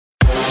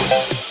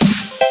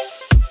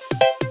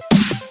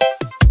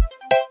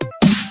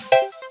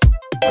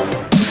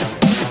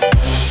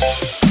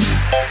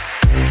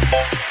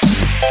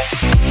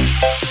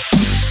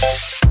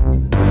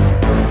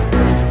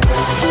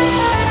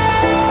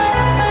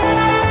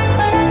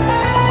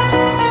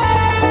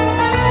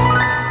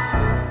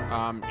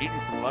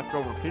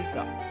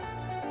pizza.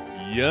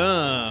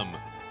 Yum.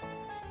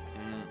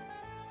 Mm.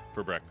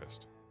 For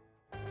breakfast.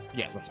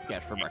 Yes,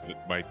 for breakfast.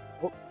 My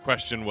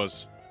question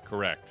was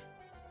correct.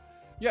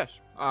 Yes.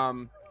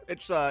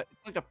 It's like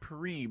a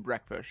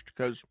pre-breakfast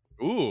because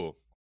Ooh.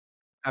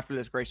 after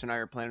this, Grace and I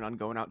are planning on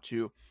going out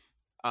to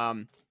a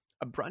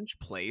brunch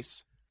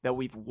place that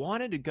we've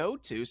wanted to go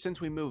to since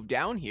we moved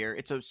down here.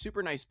 It's a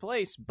super nice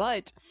place,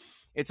 but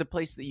it's a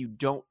place that you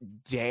don't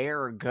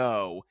dare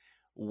go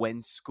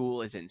when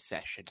school is in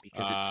session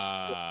because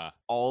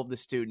all of the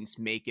students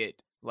make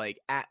it like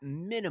at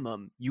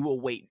minimum you will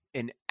wait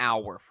an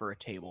hour for a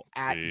table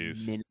at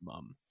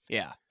minimum.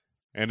 Yeah.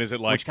 And is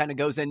it like, which kind of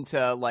goes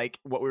into like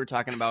what we were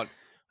talking about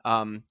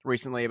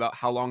recently about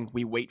how long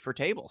we wait for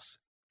tables.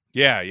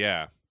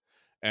 Yeah.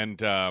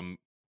 And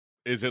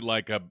is it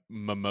like a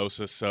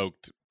mimosa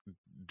soaked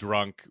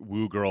drunk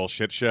woo girl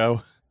shit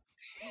show?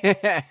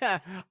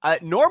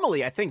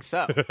 Normally I think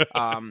so.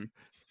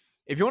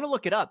 If you want to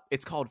look it up,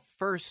 it's called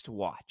First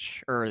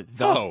Watch or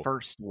The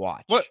First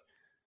Watch. What?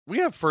 We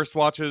have First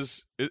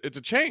Watches. It's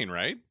a chain,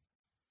 right?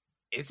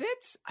 Is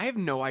it? I have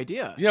no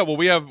idea. Yeah, well,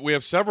 we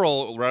have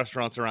several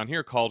restaurants around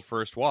here called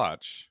First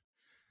Watch.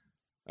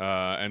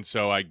 And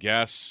so I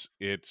guess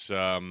it's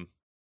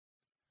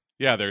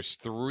there's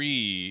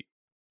three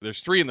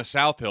in the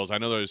South Hills. I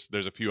know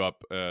there's a few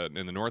up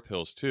in the North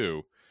Hills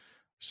too.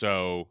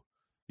 So,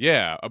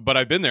 yeah, but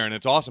I've been there and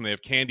it's awesome. They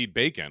have candied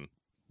bacon.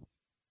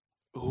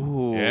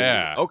 Ooh.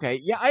 Yeah. Okay.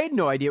 Yeah, I had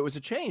no idea it was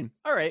a chain.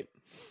 All right.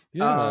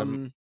 Yeah.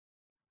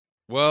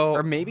 Well,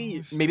 or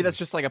maybe that's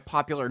just like a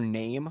popular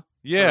name.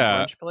 Yeah.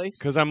 For a brunch place.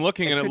 Because I'm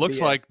looking and it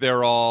looks like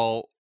they're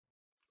all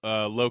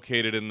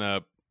located in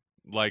the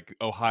like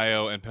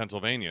Ohio and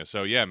Pennsylvania.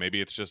 So yeah,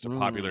 maybe it's just a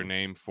popular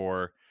name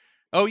for.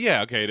 Oh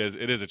yeah, okay, it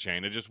is a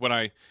chain. It just when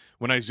I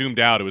zoomed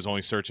out, it was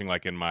only searching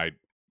like in my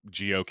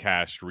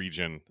geocached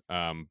region.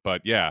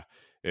 But yeah,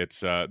 it's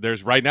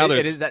there's right now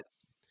there's. It is that.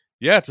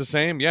 Yeah, it's the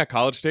same. Yeah,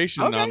 College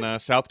Station on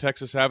South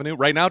Texas Avenue.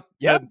 Right now,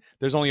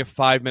 there's only a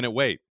 5-minute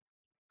wait.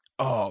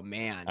 Oh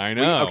man, I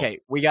know.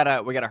 We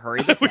gotta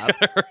hurry this up.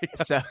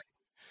 So,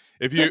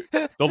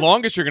 the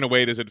longest you're gonna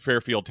wait is at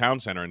Fairfield Town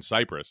Center in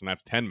Cypress, and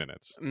that's 10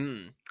 minutes.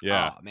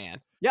 Yeah. Oh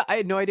man. Yeah, I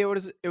had no idea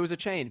it was a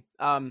chain.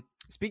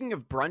 Speaking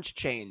of brunch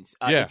chains,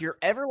 if you're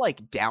ever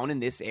like down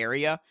in this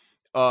area,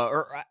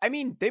 or I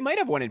mean, they might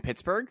have one in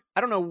Pittsburgh.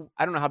 I don't know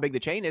how big the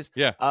chain is.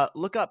 Yeah.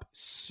 Look up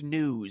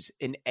Snooze,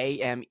 an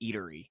AM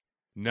eatery.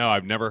 No,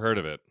 I've never heard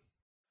of it.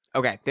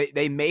 Okay,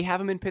 they may have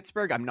them in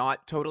Pittsburgh. I'm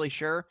not totally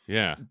sure.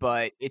 Yeah,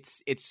 but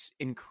it's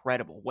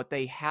incredible. What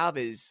they have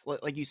is,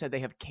 like you said, they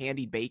have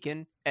candied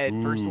bacon at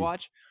First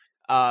Watch.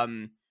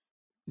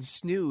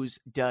 Snooze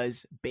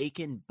does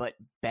bacon but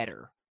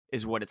better,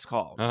 is what it's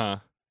called.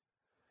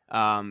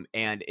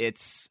 And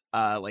it's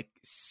like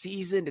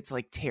seasoned. It's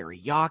like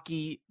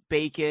teriyaki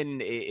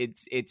bacon.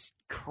 It's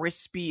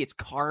crispy. It's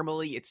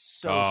caramely. It's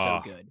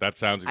so good. That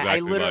sounds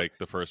exactly like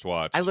the First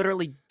Watch. I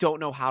literally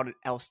don't know how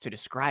else to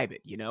describe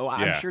it. You know,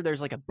 I'm sure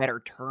there's like a better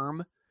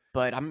term,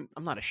 but I'm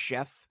not a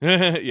chef.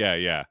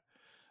 Yeah.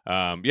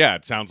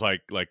 It sounds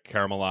like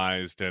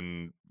caramelized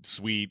and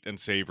sweet and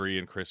savory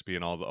and crispy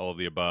and all of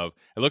the above.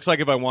 It looks like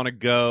if I want to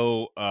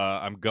go,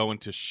 I'm going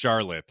to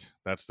Charlotte.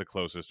 That's the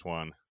closest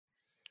one.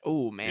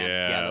 Oh man,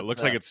 yeah. It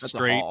looks like it's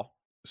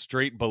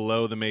straight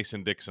below the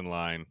Mason-Dixon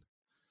line.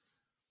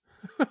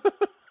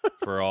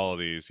 For all of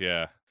these,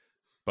 yeah.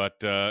 But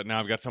now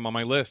I've got some on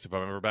my list if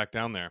I'm ever back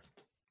down there.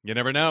 You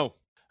never know.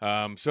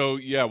 So,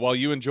 yeah, while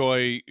you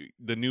enjoy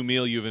the new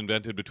meal you've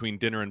invented between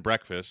dinner and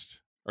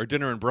breakfast, or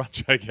dinner and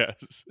brunch, I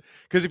guess.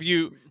 Because if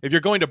you're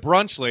going to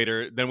brunch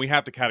later, then we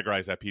have to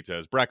categorize that pizza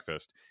as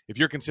breakfast. If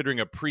you're considering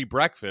a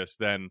pre-breakfast,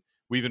 then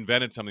we've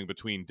invented something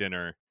between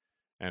dinner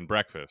and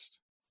breakfast.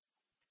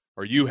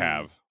 Or you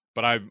have,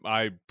 but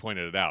I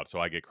pointed it out, so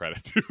I get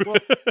credit too. Well,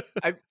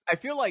 I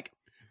feel like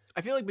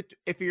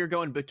if you're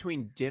going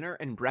between dinner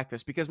and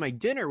breakfast, because my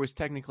dinner was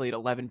technically at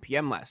 11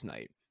 p.m. last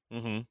night.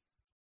 Mm-hmm.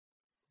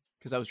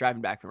 Because I was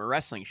driving back from a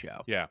wrestling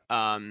show. Yeah.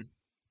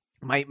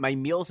 My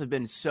meals have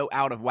been so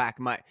out of whack.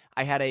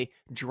 I had a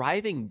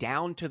driving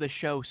down to the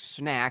show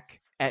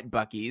snack at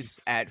Buc-ee's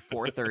at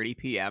 4:30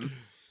 p.m.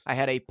 I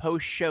had a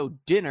post-show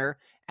dinner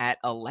at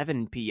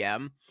 11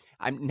 p.m.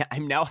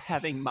 I'm now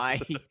having my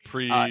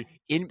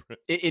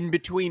in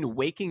between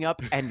waking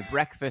up and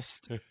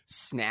breakfast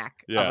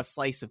snack of a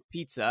slice of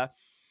pizza.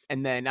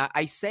 And then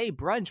I say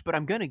brunch, but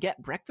I'm going to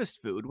get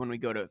breakfast food when we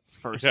go to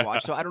First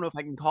Watch. So I don't know if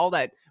I can call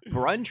that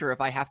brunch or if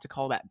I have to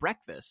call that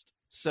breakfast.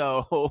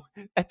 So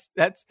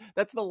that's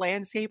the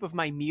landscape of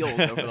my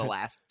meals over the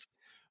last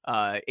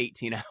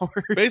 18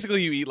 hours.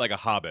 Basically, you eat like a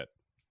hobbit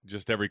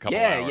just every couple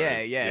hours.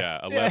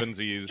 Yeah.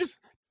 11sies,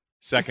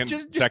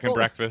 second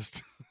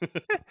breakfast.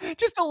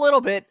 Just a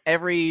little bit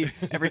every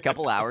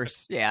couple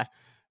hours. Yeah.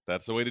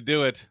 That's the way to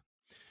do it.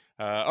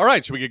 All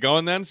right, should we get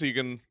going then? So you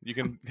can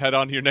head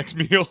on to your next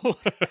meal.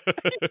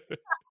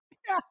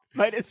 Yeah,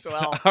 might as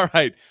well. All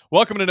right.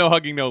 Welcome to No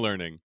Hugging, No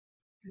Learning.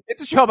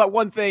 It's a show about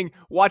one thing,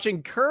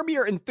 watching Curb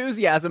Your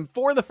Enthusiasm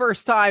for the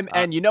first time,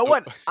 and you know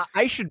what?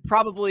 I should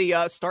probably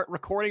start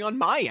recording on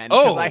my end,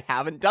 because I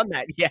haven't done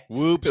that yet.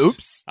 Whoops.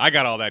 Oops. I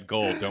got all that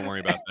gold. Don't worry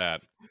about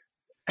that.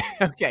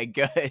 Okay,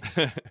 good.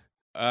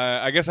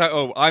 I guess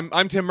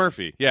I'm Tim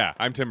Murphy. Yeah,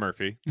 I'm Tim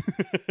Murphy.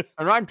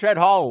 And I'm Ted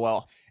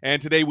Hollowell. And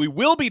today we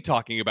will be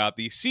talking about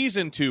the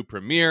Season 2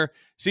 premiere,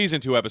 Season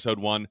 2, Episode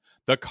 1,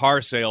 The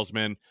Car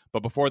Salesman.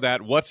 But before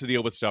that, what's the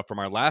deal with stuff from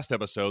our last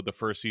episode, the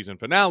first season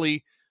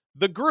finale,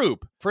 The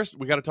Group? First,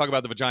 we got to talk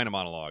about the vagina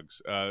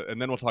monologues,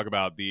 and then we'll talk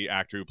about the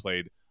actor who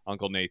played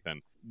Uncle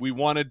Nathan. We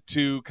wanted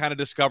to kind of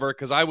discover,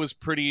 because I was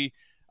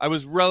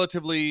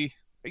relatively,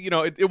 I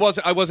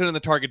wasn't in the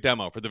target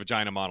demo for the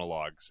vagina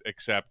monologues,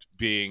 except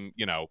being,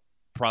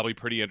 probably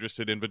pretty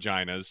interested in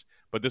vaginas,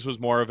 but this was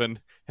more of an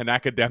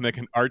academic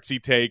and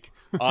artsy take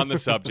on the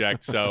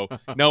subject, so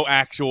no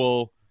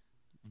actual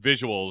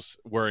visuals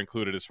were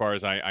included as far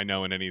as I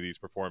know in any of these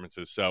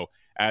performances. So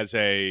as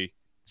a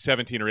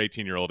 17 or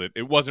 18-year-old,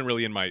 it wasn't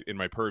really in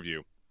my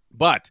purview.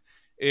 But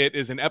it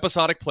is an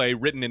episodic play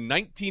written in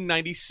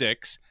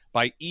 1996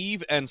 by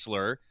Eve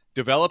Ensler,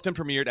 developed and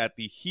premiered at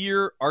the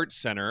Here Art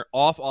Center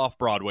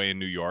off-Broadway in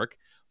New York,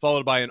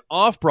 followed by an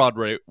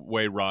off-Broadway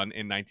run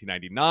in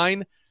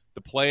 1999.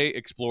 The play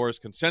explores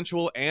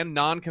consensual and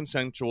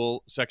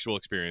non-consensual sexual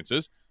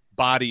experiences,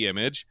 body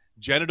image,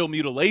 genital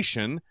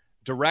mutilation,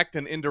 direct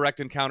and indirect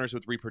encounters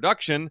with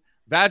reproduction,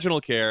 vaginal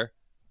care,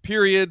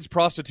 periods,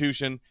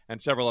 prostitution, and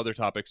several other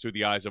topics through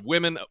the eyes of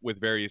women with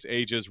various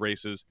ages,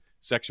 races,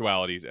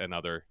 sexualities, and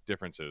other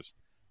differences.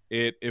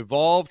 It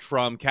evolved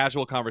from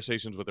casual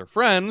conversations with her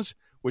friends,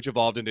 which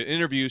evolved into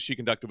interviews she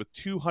conducted with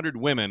 200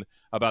 women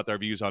about their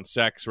views on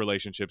sex,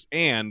 relationships,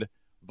 and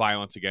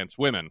violence against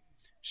women.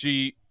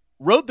 She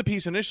wrote the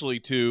piece initially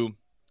to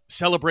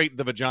celebrate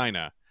the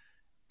vagina.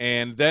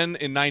 And then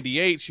in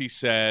 98, she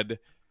said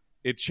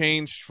it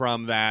changed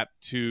from that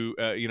to,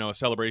 a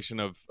celebration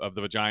of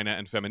the vagina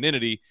and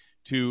femininity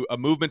to a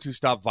movement to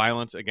stop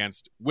violence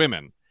against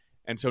women.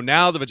 And so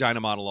now the Vagina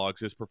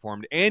Monologues is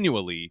performed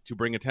annually to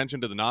bring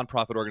attention to the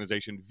nonprofit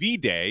organization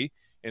V-Day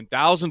in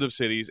thousands of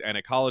cities and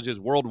at colleges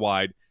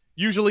worldwide,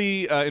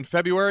 usually in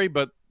February,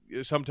 but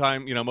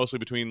sometime, mostly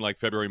between like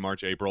February,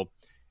 March, April.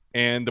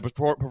 And the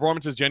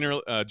performances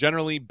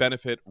generally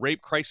benefit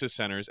rape crisis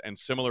centers and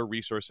similar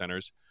resource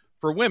centers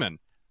for women.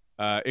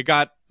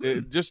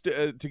 Just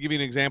to give you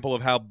an example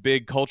of how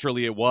big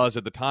culturally it was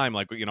at the time,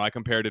 like, I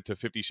compared it to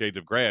 50 Shades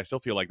of Grey. I still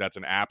feel like that's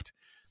an apt,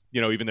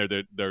 even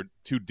though they're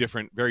two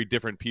very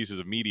different pieces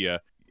of media.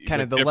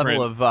 Kind of the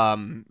level of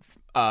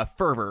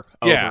fervor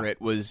over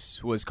it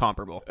was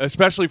comparable.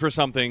 Especially for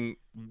something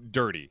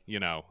dirty,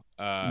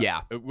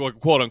 Yeah. Well,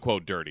 quote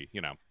unquote dirty,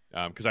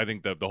 because I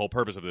think the whole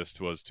purpose of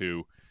this was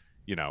to,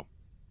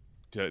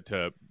 to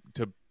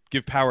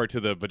give power to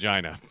the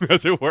vagina,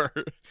 as it were.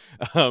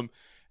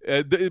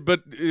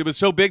 But it was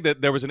so big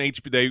that there was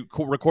they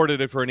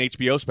recorded it for an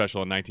HBO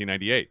special in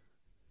 1998.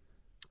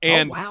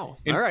 And wow!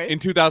 All right. In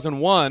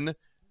 2001,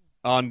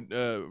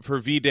 for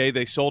V-Day,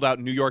 they sold out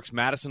New York's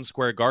Madison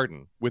Square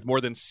Garden with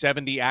more than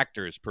 70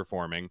 actors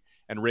performing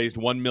and raised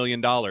 $1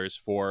 million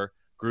for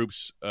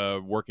groups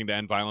working to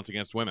end violence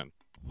against women.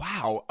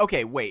 Wow.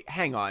 Okay, wait,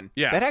 hang on.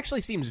 Yeah. That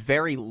actually seems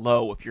very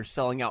low if you're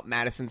selling out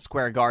Madison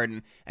Square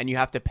Garden and you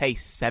have to pay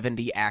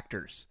 70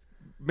 actors.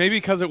 Maybe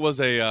because it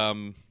was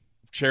a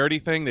charity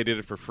thing. They did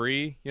it for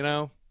free,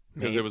 because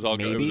it was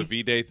it was a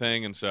V-Day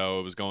thing, and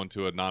so it was going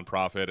to a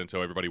nonprofit, and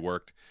so everybody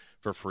worked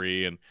for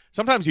free. And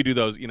sometimes you do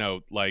those,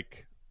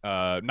 like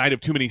Night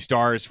of Too Many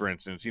Stars, for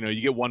instance. You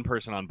get one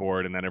person on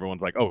board, and then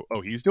everyone's like, oh,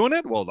 he's doing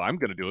it? Well, I'm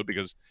going to do it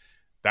because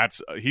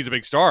he's a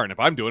big star, and if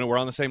I'm doing it, we're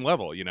on the same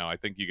level. I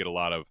think you get a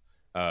lot of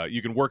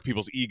you can work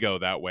people's ego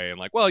that way, and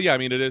like, well, yeah, I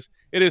mean, it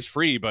is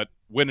free, but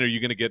when are you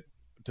going to get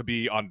to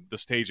be on the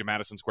stage at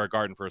Madison Square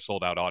Garden for a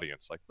sold out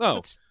audience? Like,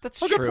 no,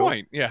 that's a true. Good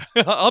point. Yeah,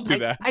 I'll do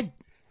that.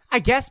 I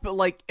guess, but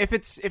like, if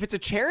it's a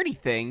charity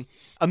thing,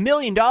 $1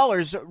 million,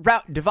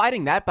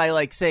 dividing that by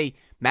like, say,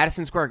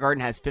 Madison Square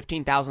Garden has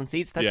 15,000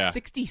 seats. That's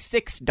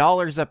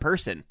 $66 a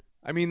person.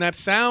 I mean, that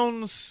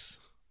sounds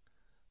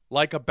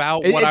like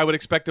about what I would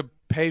expect to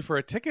pay for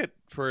a ticket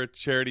for a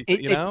charity.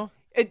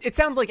 It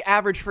sounds like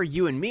average for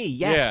you and me,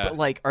 yes, but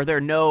like, are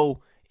there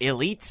no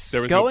elites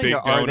going?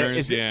 No big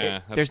donors.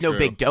 There's no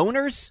big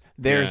donors.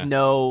 There's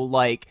no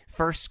like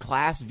first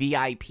class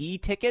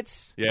VIP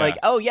tickets. Yeah. Like,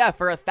 oh yeah,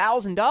 for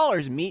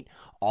 $1,000, meet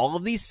all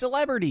of these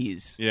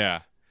celebrities.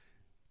 Yeah.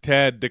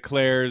 Ted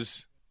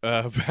declares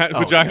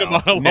Vagina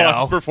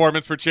Monologues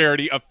performance for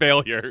charity a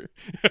failure.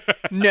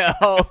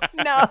 No.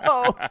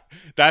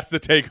 That's the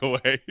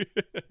takeaway.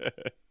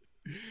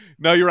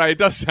 No, you're right. It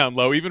does sound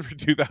low, even for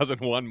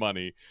 2001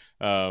 money.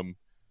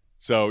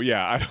 So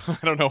yeah, I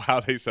don't know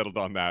how they settled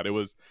on that. It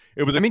was.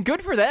 I mean,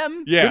 good for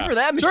them. Yeah, good for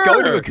them. Sure. It's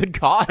going to a good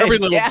cause. Every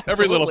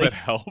little bit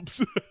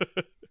helps.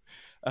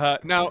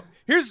 Now,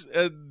 here's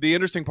the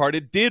interesting part.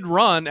 It did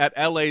run at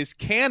LA's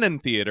Cannon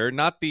Theater,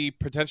 not the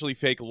potentially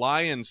fake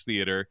Lions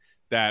Theater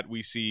that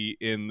we see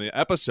in the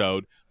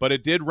episode, but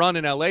it did run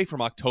in LA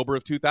from October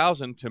of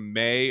 2000 to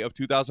May of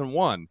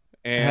 2001.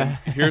 And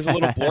here's a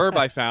little blurb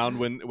I found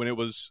when it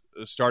was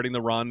starting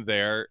the run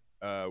there,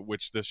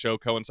 which the show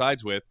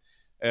coincides with.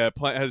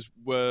 Has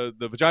the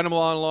Vagina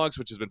Monologues,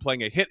 which has been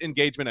playing a hit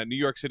engagement at New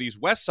York City's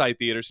West Side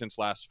Theater since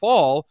last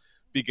fall,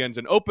 begins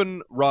an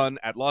open run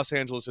at Los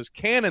Angeles'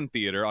 Cannon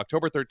Theater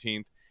October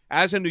 13th.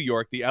 As in New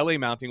York, the LA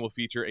mounting will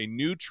feature a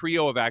new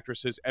trio of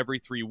actresses every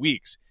 3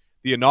 weeks.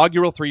 The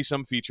inaugural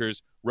threesome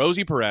features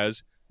Rosie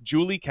Perez,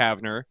 Julie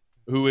Kavner,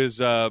 who is,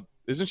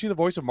 isn't she the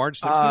voice of Marge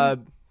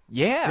Simpson?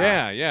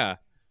 Yeah.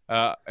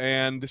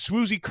 And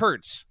Swoosie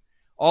Kurtz,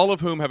 all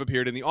of whom have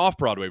appeared in the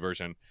off-Broadway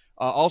version.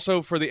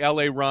 Also for the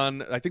LA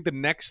run, I think the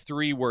next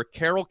 3 were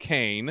Carol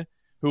Kane,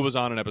 who was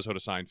on an episode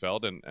of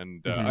Seinfeld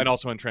and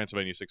also in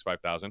Transylvania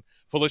 65000,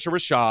 Felicia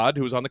Rashad,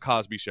 who was on The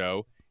Cosby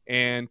Show,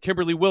 and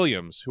Kimberly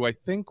Williams, who I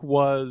think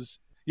was,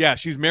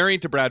 she's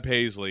married to Brad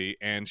Paisley,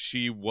 and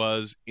she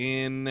was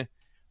in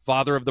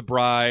Father of the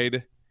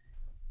Bride,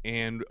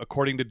 and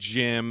according to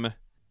Jim,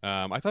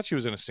 I thought she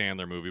was in a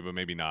Sandler movie, but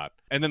maybe not.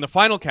 And then the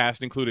final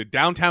cast included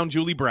Downtown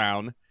Julie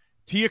Brown,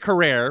 Tia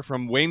Carrere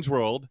from Wayne's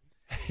World,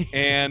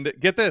 and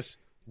get this,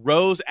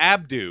 Rose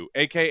Abdu,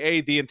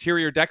 a.k.a. the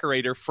interior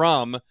decorator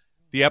from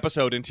the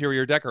episode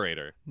Interior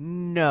Decorator.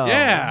 No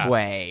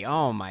way.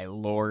 Oh, my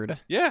Lord.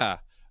 Yeah.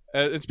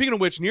 And speaking of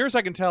which, near as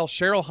I can tell,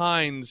 Cheryl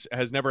Hines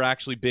has never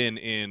actually been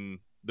in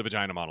the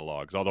Vagina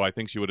Monologues, although I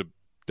think she would have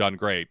done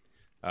great.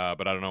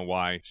 But I don't know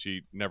why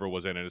she never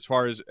was in it, as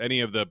far as any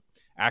of the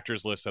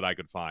actors lists that I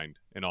could find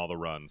in all the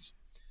runs.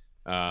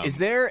 Is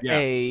there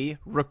a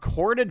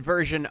recorded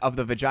version of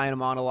the Vagina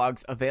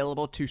Monologues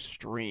available to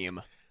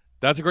stream?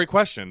 That's a great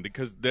question,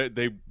 because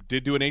they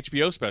did do an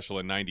HBO special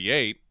in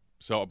 98,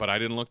 but I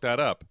didn't look that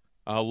up.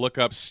 I'll look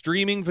up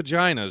streaming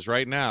vaginas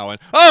right now. And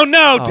oh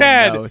no,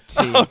 Ted! No,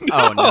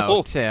 oh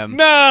no, Tim!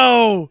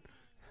 No!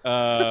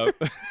 Oh,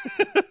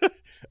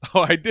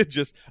 I did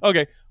just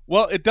okay.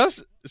 Well, it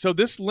does. So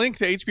this link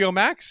to HBO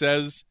Max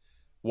says,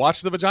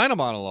 "Watch the Vagina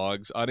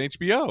Monologues on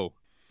HBO."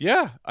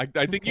 Yeah, I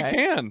think you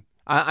can.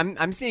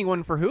 I'm seeing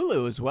one for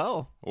Hulu as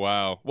well.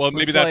 Wow. Well,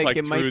 maybe that's like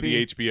through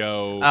the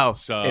HBO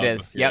sub. It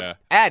is. Yep. Yeah.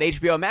 Add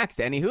HBO Max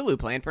to any Hulu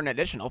plan for an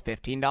additional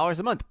 $15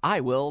 a month.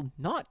 I will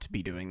not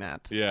be doing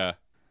that. Yeah.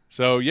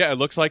 So, it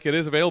looks like it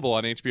is available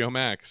on HBO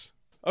Max.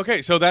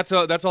 Okay, so that's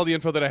all the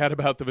info that I had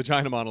about the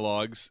Vagina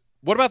Monologues.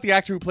 What about the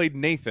actor who played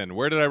Nathan?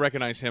 Where did I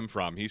recognize him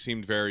from? He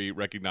seemed very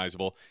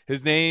recognizable.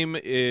 His name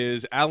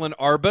is Alan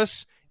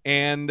Arbus,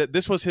 and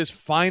this was his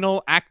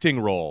final acting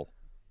role.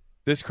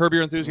 This Curb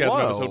Your Enthusiasm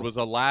episode was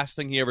the last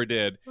thing he ever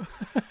did.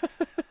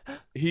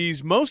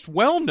 He's most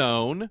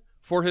well-known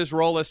for his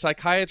role as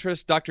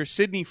psychiatrist Dr.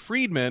 Sidney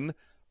Friedman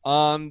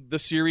on the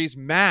series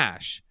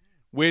MASH,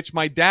 which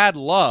my dad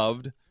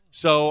loved.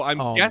 So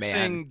I'm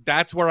guessing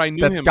that's where I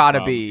knew him from.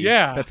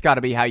 That's got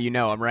to be how you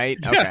know him, right?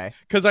 Yeah, okay.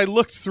 Because I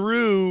looked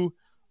through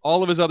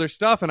all of his other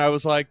stuff, and I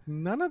was like,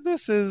 none of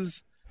this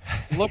is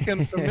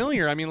looking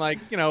familiar. I mean,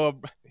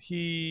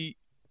 he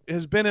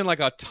has been in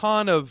a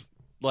ton of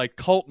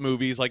cult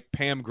movies, like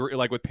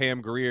with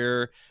Pam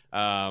Grier,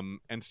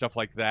 and stuff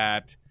like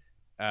that.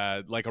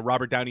 Like a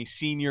Robert Downey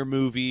Sr.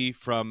 movie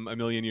from a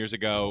million years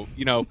ago,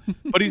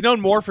 but he's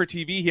known more for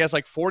TV. He has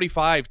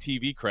 45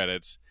 TV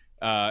credits,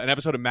 an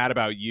episode of Mad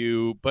About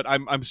You, but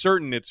I'm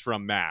certain it's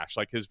from MASH,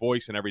 his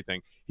voice and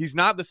everything. He's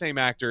not the same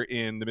actor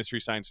in the Mystery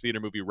Science Theater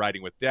movie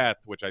Riding with Death,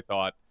 which I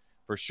thought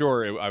for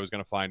sure I was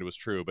going to find was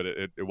true, but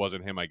it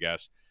wasn't him, I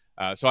guess.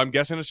 So I'm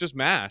guessing it's just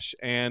MASH.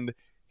 And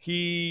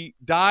he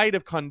died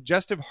of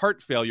congestive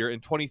heart failure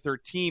in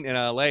 2013 in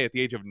LA at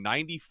the age of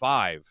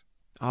 95.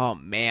 Oh,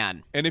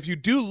 man. And if you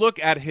do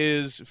look at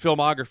his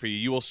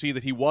filmography, you will see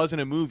that he was in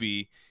a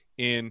movie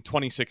in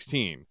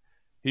 2016.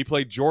 He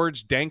played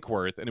George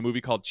Dankworth in a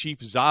movie called Chief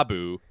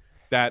Zabu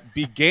that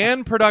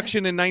began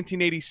production in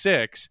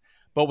 1986,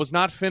 but was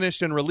not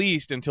finished and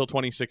released until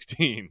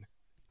 2016.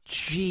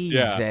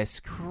 Jesus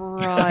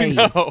Christ. I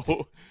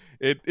know.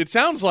 It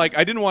sounds like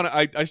I didn't want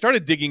to. I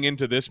started digging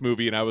into this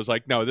movie, and I was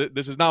like, no,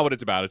 this is not what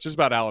it's about. It's just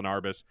about Alan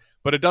Arbus.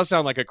 But it does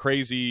sound like a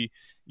crazy,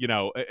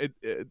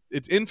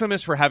 it's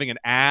infamous for having an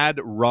ad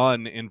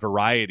run in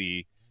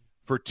Variety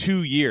for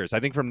 2 years.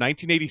 I think from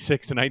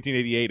 1986 to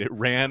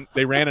 1988,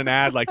 they ran an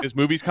ad like, this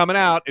movie's coming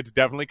out. It's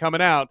definitely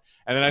coming out.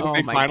 And then I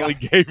think they finally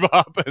gave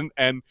up,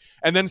 and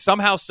then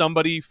somehow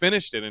somebody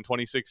finished it in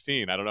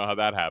 2016. I don't know how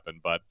that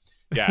happened, but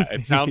yeah,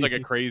 it sounds like a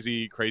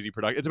crazy, crazy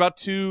production. It's about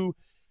two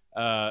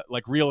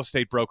real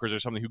estate brokers or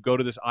something who go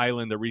to this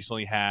island that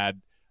recently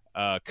had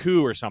a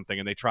coup or something,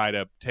 and they try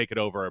to take it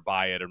over or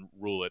buy it and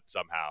rule it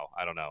somehow.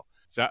 I don't know.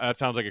 So that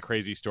sounds like a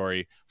crazy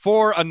story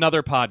for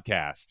another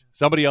podcast.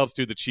 Somebody else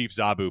do the Chief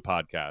Zabu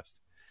podcast.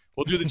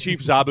 We'll do the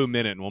Chief Zabu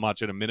minute, and we'll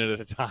watch it a minute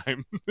at a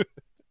time.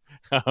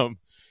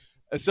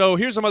 So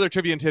here's some other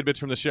trivia and tidbits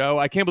from the show.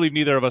 I can't believe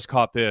neither of us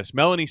caught this.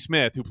 Melanie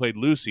Smith, who played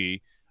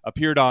Lucy,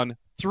 appeared on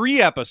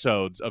 3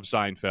 episodes of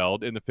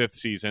Seinfeld in the 5th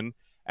season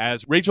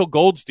as Rachel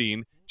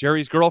Goldstein,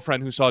 Jerry's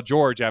girlfriend who saw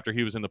George after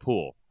he was in the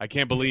pool. I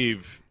can't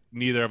believe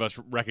neither of us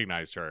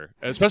recognized her,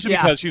 especially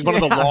because she's one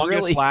of the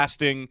longest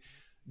lasting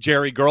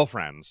Jerry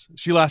girlfriends.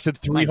 She lasted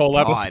 3 whole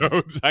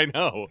episodes. I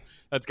know.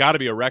 That's got to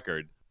be a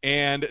record.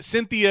 And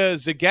Cynthia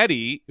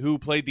Zaghetti, who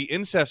played the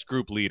incest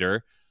group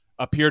leader,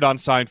 appeared on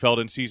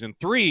Seinfeld in season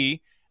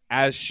 3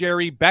 as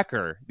Sherry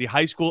Becker, the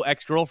high school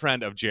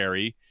ex-girlfriend of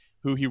Jerry,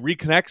 who he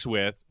reconnects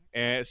with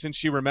since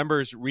she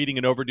remembers reading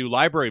an overdue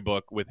library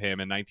book with him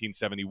in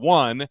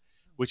 1971,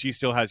 which he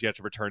still has yet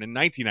to return in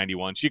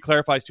 1991. She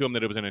clarifies to him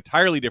that it was an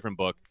entirely different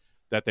book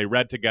that they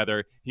read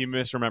together. He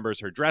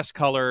misremembers her dress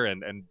color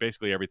and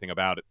basically everything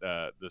about it,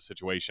 the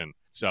situation.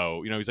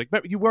 So, he's like,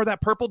 but you wore that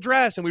purple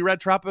dress and we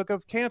read Tropic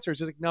of Cancer.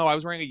 She's like, no, I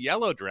was wearing a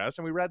yellow dress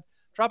and we read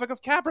Tropic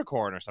of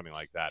Capricorn or something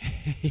like that.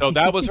 So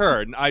that was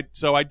her. And I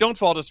don't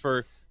fault us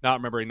for not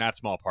remembering that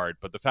small part,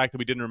 but the fact that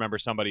we didn't remember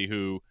somebody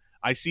who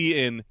I see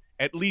in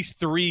at least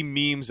 3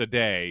 memes a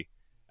day,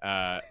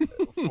 I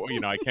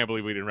can't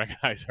believe we didn't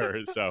recognize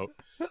her. So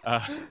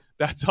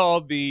that's all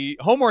the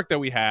homework that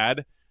we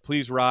had.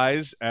 Please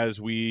rise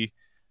as we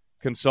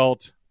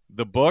consult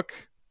the book,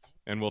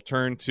 and we'll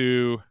turn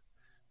to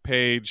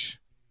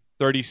page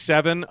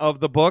 37 of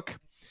the book.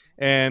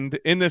 And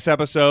in this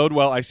episode,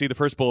 well, I see the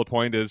first bullet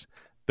point is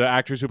the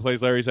actress who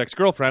plays Larry's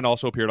ex-girlfriend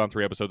also appeared on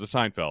 3 episodes of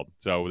Seinfeld.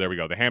 So there we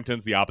go. The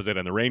Hamptons, the opposite,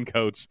 and the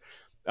Raincoats.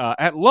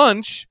 At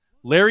lunch,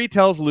 Larry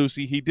tells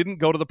Lucy he didn't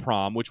go to the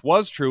prom, which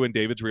was true in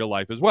David's real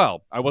life as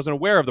well. I wasn't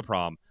aware of the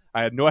prom.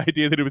 I had no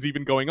idea that it was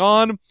even going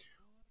on,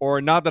 or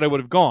not that I would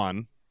have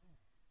gone.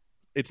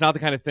 It's not the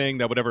kind of thing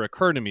that would ever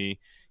occur to me.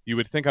 You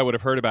would think I would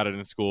have heard about it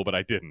in school, but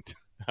I didn't.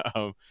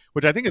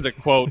 Which I think is a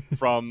quote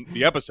from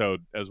the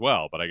episode as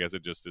well, but I guess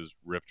it just is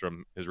ripped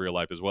from his real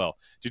life as well.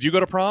 Did you go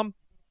to prom?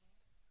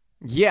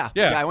 Yeah,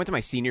 I went to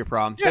my senior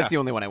prom. Yeah. That's the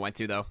only one I went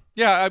to, though.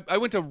 Yeah, I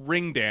went to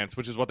ring dance,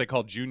 which is what they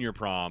call junior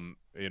prom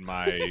in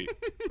my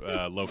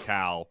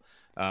locale,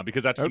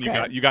 because that's when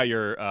you got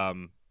your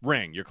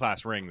ring, your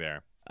class ring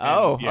there.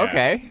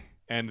 Okay.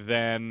 And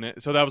then,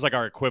 so that was like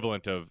our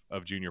equivalent of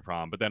junior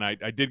prom. But then I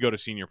did go to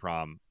senior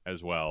prom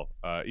as well,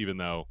 even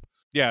though,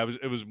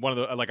 it was one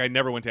of the, like, I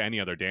never went to any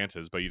other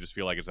dances, but you just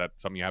feel like it's that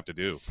something you have to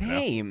do.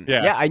 Same. You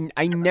know? Yeah,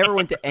 I never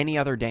went to any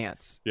other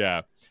dance.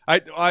 Yeah.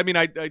 I mean,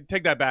 I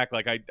take that back.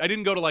 Like, I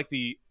didn't go to, like,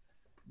 the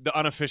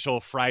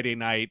unofficial Friday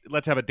night,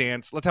 let's have a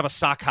dance, let's have a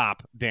sock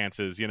hop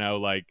dances,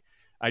 like,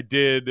 I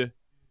did...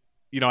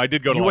 I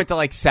did go to. You went to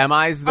like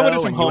semis though. I went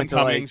to some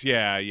homecomings.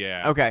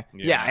 Yeah. Okay.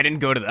 Yeah, I didn't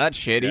go to that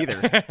shit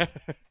either.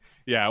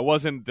 Yeah, it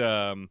wasn't.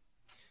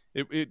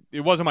 It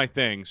wasn't my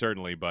thing,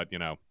 certainly. But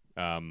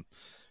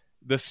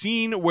the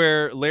scene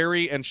where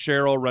Larry and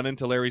Cheryl run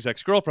into Larry's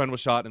ex-girlfriend was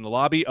shot in the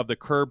lobby of the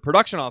Curb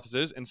production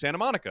offices in Santa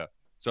Monica.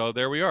 So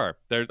there we are.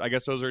 I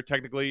guess those are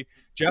technically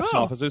Jeff's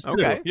offices too.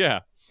 Okay. Yeah.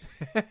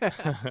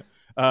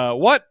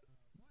 What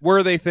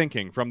were they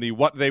thinking from the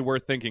 "What They Were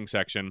Thinking"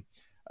 section?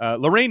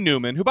 Laraine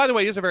Newman, who, by the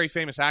way, is a very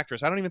famous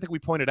actress. I don't even think we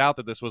pointed out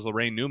that this was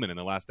Laraine Newman in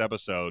the last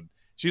episode.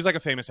 She's like a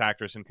famous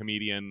actress and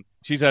comedian.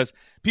 She says,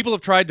 people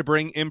have tried to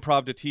bring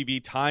improv to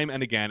TV time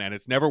and again, and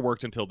it's never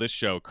worked until this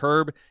show.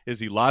 Curb is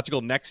the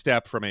logical next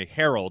step from a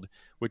Herald,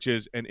 which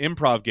is an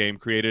improv game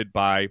created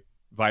by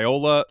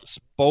Viola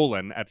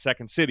Spolin at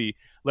Second City.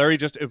 Larry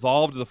just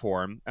evolved the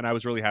form, and I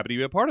was really happy to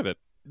be a part of it.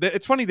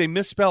 It's funny, they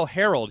misspell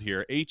Herald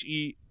here,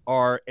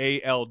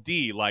 Herald,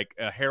 like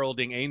a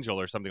heralding angel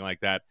or something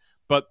like that.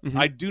 But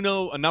I do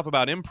know enough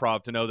about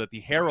improv to know that the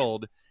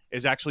Herald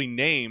is actually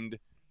named,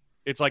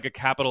 it's like a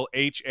capital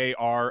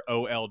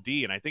Harold.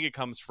 And I think it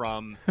comes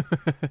from,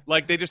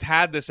 like, they just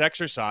had this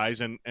exercise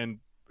and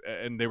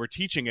they were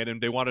teaching it and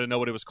they wanted to know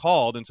what it was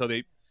called. And so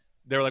they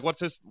were like, what's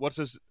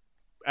this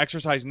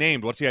exercise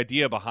named? What's the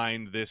idea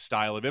behind this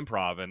style of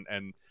improv?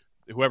 And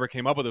whoever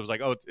came up with it was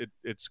like, oh,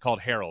 it's called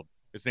Harold.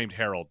 It's named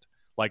Harold,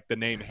 like the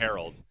name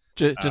Harold.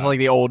 Just like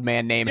the old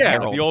man named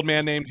Harold. Like the old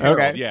man named Harold.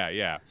 Okay.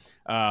 Yeah.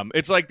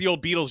 It's like the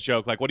old Beatles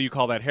joke, like, what do you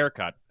call that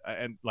haircut?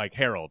 And like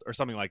Harold or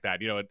something like that.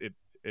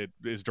 It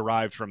is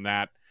derived from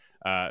that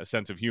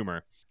sense of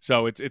humor.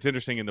 So it's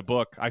interesting in the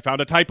book. I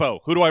found a typo.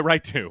 Who do I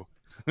write to?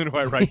 Who do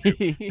I write to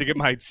get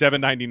my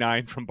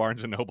 $7.99 from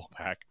Barnes & Noble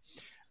back?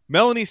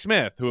 Melanie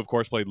Smith, who of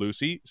course played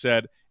Lucy,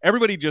 said,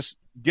 everybody just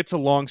gets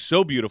along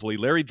so beautifully.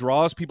 Larry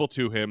draws people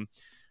to him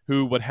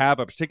who would have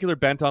a particular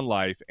bent on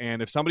life.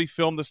 And if somebody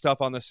filmed the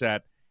stuff on the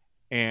set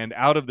and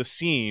out of the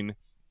scene,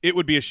 it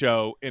would be a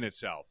show in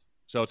itself.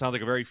 So it sounds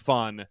like a very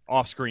fun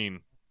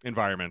off-screen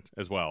environment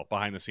as well,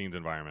 behind-the-scenes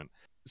environment.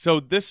 So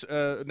this,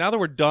 now that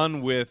we're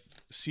done with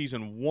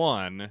season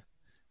 1,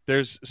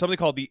 there's something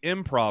called the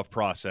improv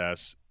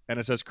process, and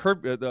it says,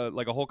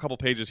 like a whole couple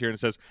pages here, and it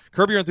says,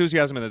 Curb Your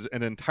Enthusiasm is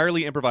an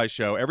entirely improvised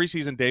show. Every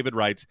season, David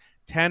writes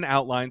 10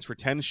 outlines for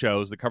 10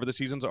 shows that cover the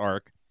season's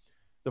arc.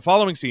 The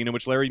following scene, in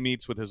which Larry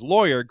meets with his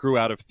lawyer, grew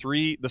out of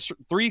the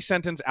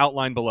three-sentence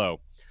outline below.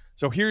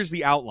 So here's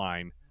the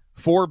outline.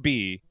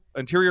 4B,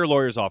 Interior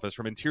Lawyer's Office,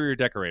 from Interior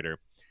Decorator.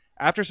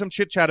 After some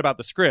chit-chat about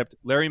the script,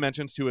 Larry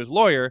mentions to his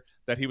lawyer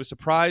that he was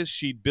surprised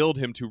she'd billed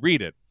him to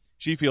read it.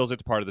 She feels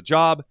it's part of the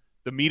job.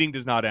 The meeting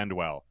does not end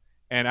well.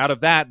 And out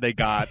of that, they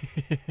got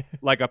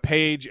like a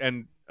page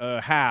and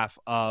a half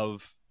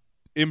of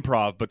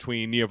improv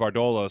between Nia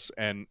Vardalos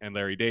and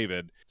Larry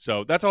David.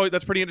 So that's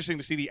pretty interesting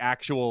to see the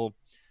actual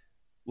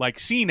like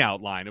scene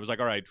outline. It was like,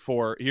 all right,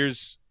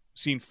 here's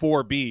scene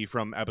 4B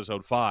from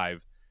episode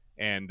 5,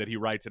 and that he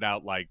writes it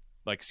out like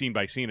scene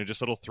by scene, and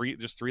just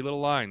three little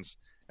lines,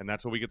 and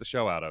that's what we get the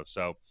show out of.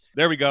 So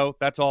there we go.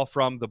 That's all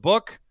from the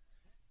book.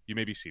 You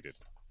may be seated.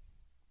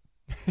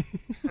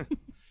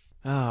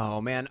 Oh,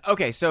 man.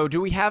 Okay, so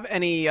do we have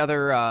any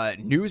other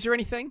news or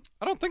anything?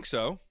 I don't think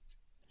so.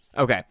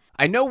 Okay.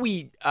 I know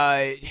we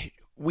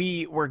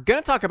were going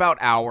to talk about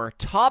our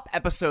top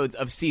episodes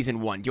of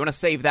Season 1. Do you want to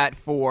save that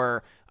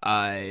for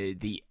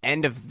the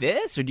end of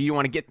this, or do you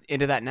want to get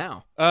into that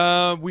now?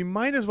 We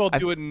might as well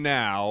do it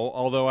now,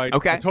 although I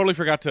totally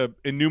forgot to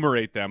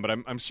enumerate them, but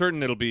I'm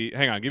certain it'll be...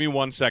 Hang on, give me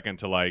 1 second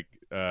to, like...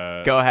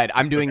 Go ahead.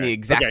 I'm doing the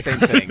exact same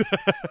thing.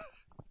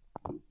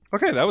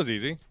 Okay, that was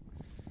easy.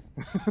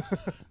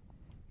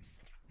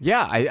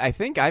 Yeah, I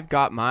think I've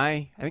got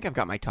my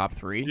top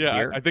 3. Yeah,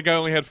 here. I think I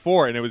only had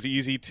 4, and it was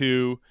easy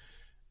to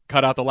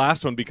cut out the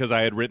last one because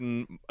I had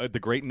written the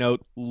great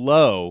note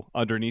 "low"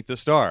 underneath the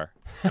star,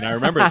 and I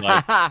remembered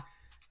like, all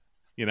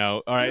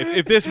right,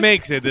 if this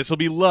makes it, this will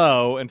be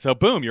low, and so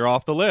boom, you're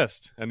off the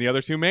list, and the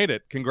other 2 made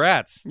it.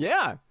 Congrats.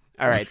 Yeah.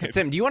 All right, so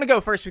Tim, do you want to go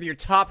first with your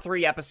top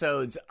 3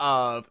 episodes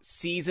of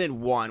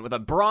Season 1 with a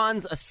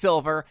bronze, a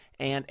silver,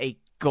 and a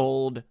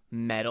gold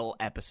medal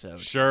episode?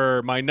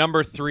 Sure. My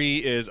number 3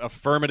 is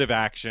Affirmative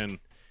Action.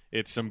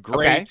 It's some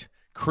great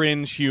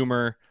cringe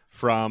humor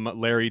from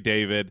Larry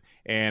David,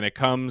 and it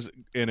comes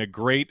in a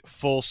great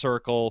full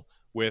circle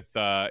with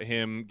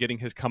him getting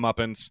his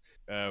comeuppance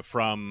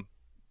from,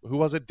 who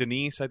was it?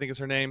 Denise, I think is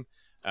her name.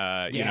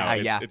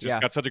 It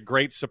just got such a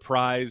great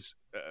surprise,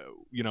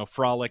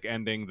 frolic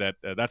ending that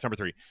that's number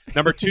 3.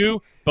 Number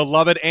 2,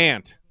 Beloved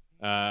Aunt.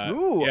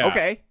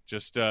 Okay.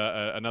 Just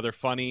another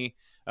funny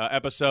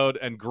episode,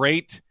 and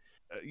great.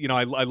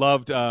 I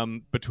loved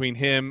between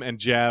him and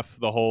Jeff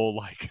the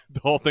whole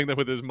thing that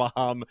with his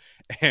mom,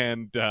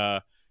 and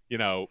that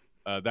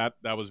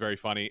was very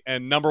funny.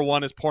 And number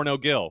 1 is Porno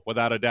Gil,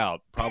 without a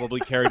doubt,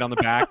 probably carried on the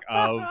back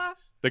of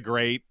the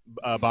great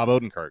Bob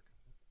Odenkirk.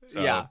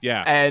 So,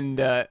 yeah, and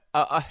the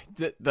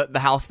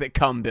house that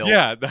cum built.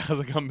 Yeah, the house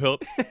that cum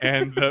built,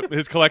 and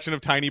his collection of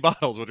tiny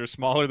bottles, which are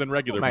smaller than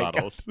regular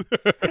bottles.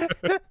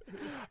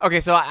 Okay,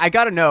 so I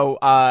gotta know,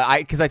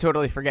 because I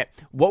totally forget.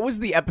 What was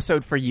the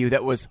episode for you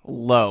that was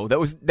low?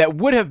 That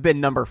would have been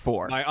number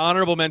 4. My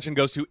honorable mention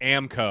goes to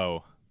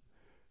Amco.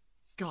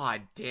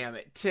 God damn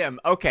it,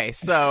 Tim. Okay,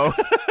 so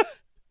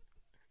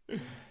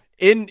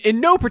in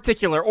no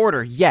particular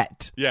order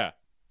yet. Yeah.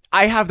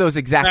 I have those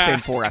exact same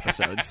 4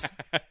 episodes.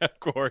 Of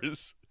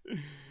course.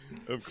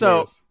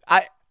 So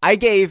I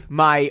gave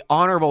my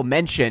honorable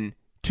mention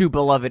to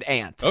Beloved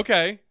Aunt.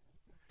 Okay.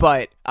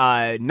 But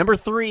number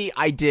 3,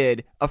 I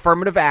did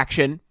Affirmative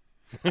Action.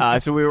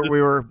 So we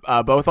were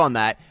both on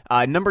that.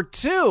 Number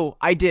 2,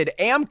 I did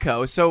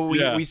Amco. So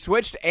we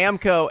switched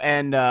Amco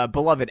and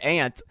Beloved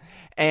Aunt.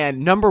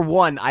 And number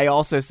 1, I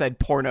also said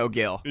Porno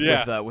Gil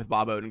with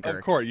Bob Odenkirk.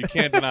 Of course, you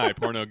can't deny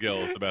Porno Gil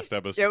is the best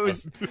episode. It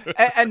was,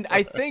 and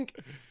I think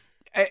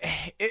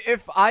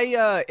if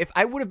I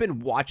would have been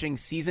watching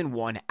Season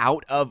 1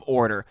 out of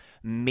order,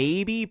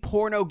 maybe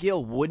Porno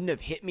Gil wouldn't have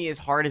hit me as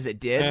hard as it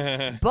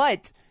did.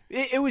 But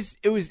it was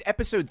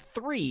episode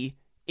 3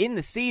 in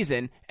the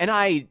season, and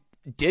I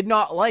did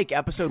not like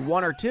episode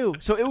 1 or 2.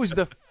 So it was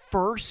the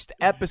first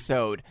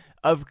episode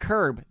of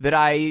Curb that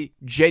I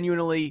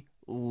genuinely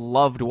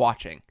loved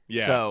watching.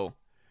 Yeah. So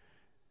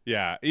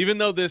yeah, even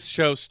though this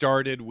show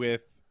started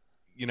with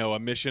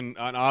an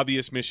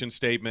obvious mission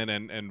statement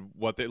and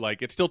what they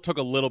like, it still took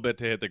a little bit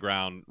to hit the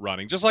ground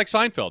running, just like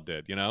Seinfeld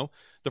did.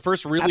 The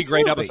first really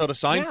great episode of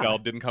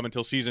Seinfeld didn't come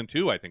until season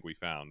 2, I think we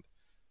found.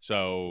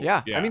 So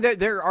yeah. I mean,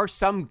 there are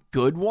some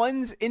good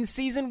ones in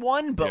season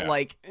 1,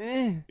 but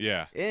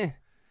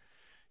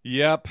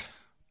Yep.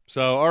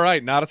 So, all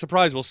right, not a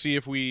surprise. We'll see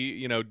if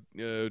we,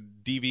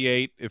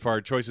 deviate, if our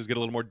choices get a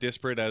little more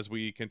disparate as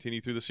we continue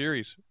through the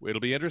series.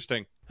 It'll be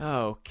interesting.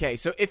 Okay,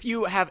 so if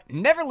you have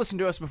never listened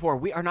to us before,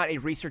 we are not a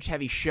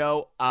research-heavy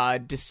show,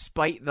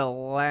 despite the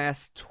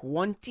last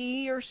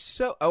 20 or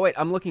so... Oh, wait,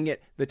 I'm looking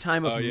at the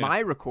time of my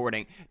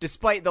recording.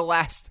 Despite the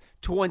last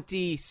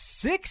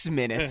 26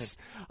 minutes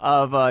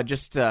of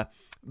just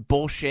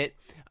bullshit...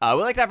 we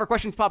like to have our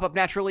questions pop up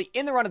naturally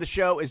in the run of the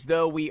show as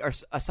though we are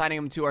assigning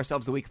them to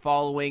ourselves the week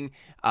following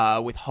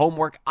with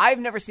homework. I've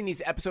never seen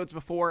these episodes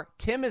before.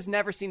 Tim has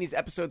never seen these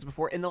episodes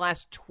before in the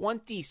last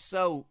 20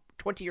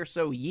 or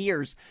so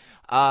years.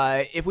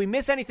 If we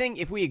miss anything,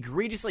 if we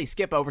egregiously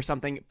skip over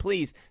something,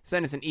 please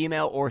send us an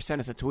email or send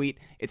us a tweet.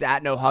 It's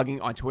at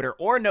NoHugging on Twitter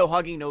or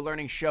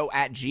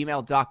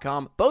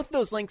nohuggingnolearningshow@gmail.com. Both of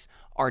those links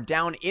are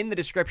down in the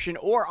description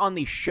or on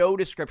the show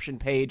description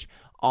page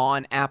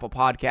on Apple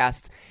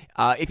Podcasts.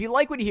 If you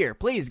like what you hear,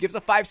 please give us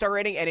a 5-star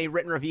rating and a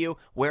written review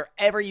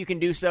wherever you can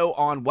do so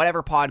on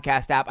whatever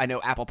podcast app. I know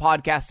Apple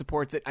Podcasts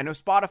supports it. I know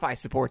Spotify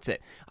supports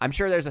it. I'm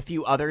sure there's a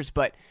few others,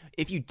 but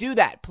if you do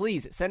that,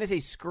 please send us a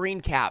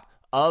screen cap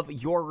of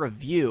your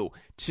review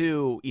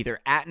to either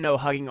at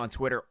NoHugging on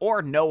Twitter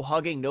or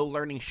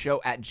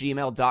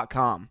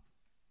nohuggingnolearningshow@gmail.com.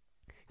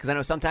 because I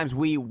know sometimes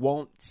we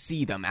won't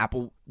see them.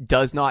 Apple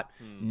does not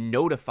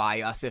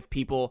notify us if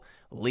people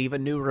leave a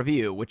new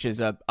review, which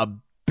is a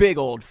big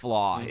old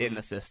flaw in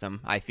the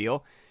system, I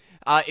feel.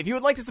 If you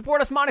would like to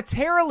support us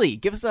monetarily,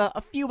 give us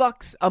a few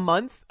bucks a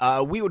month.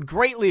 We would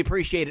greatly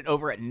appreciate it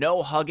over at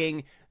No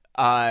Hugging.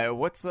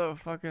 What's the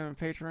fucking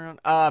Patreon?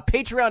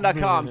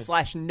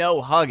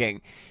 Patreon.com/No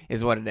Hugging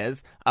is what it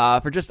is.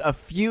 For just a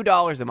few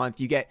dollars a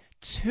month, you get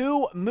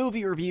 2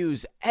 movie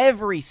reviews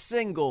every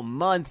single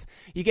month.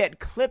 You get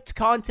clipped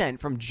content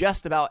from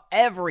just about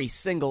every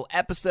single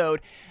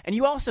episode. And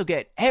you also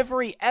get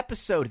every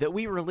episode that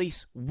we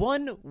release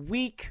 1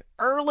 week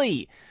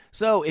early.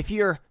 So if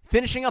you're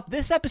finishing up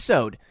this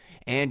episode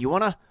and you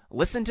want to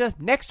listen to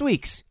next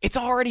week's, it's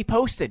already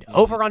posted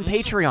over on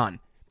Patreon.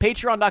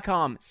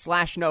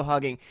 Patreon.com/No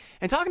Hugging.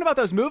 And talking about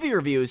those movie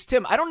reviews,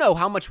 Tim, I don't know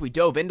how much we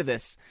dove into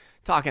this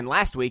talking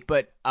last week,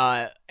 but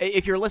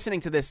if you're listening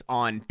to this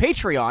on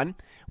Patreon,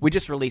 we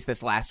just released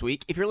this last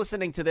week. If you're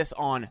listening to this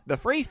on the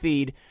free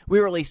feed, we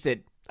released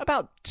it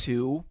about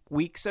 2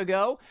 weeks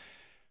ago.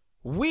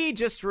 We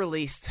just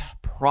released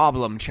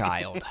Problem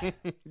Child.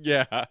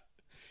 Yeah.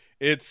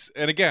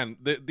 And again,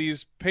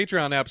 these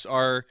Patreon apps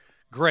are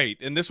great.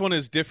 And this one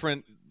is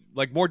different,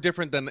 like more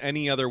different than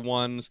any other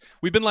ones.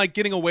 We've been like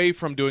getting away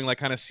from doing like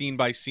kind of scene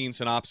by scene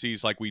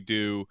synopses like we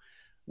do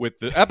with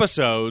the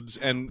episodes,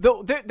 and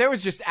though there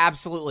was just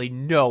absolutely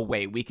no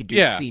way we could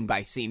do scene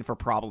by scene for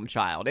Problem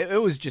Child. It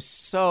was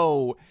just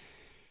so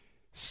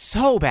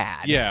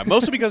bad. Yeah,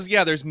 mostly because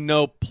there's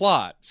no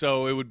plot,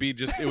 so it would be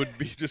just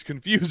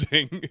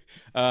confusing.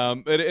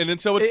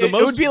 And so it's the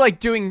most. It would be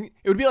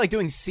like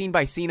doing scene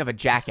by scene of a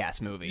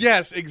Jackass movie.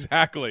 Yes,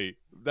 exactly.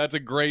 That's a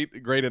great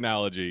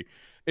analogy.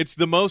 It's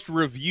the most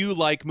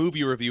review-like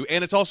movie review,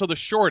 and it's also the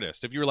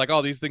shortest. If you were like,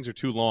 oh, these things are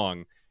too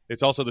long,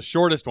 it's also the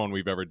shortest one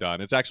we've ever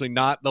done. It's actually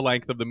not the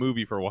length of the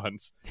movie for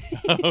once.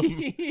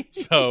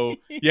 So,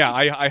 yeah,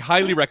 I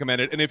highly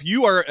recommend it. And if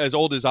you are as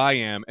old as I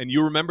am and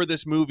you remember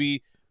this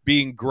movie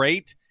being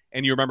great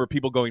and you remember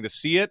people going to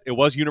see it, it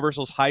was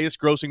Universal's highest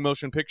grossing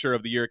motion picture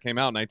of the year it came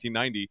out,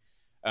 1990.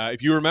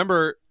 If you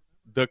remember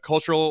the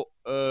cultural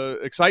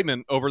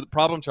excitement over the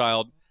Problem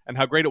Child and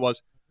how great it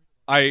was,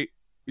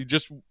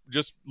 just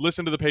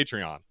listen to the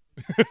Patreon.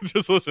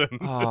 Just listen.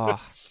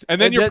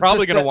 And then you're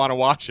probably going to want to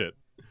watch it.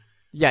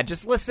 Yeah,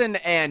 just listen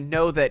and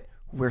know that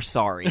we're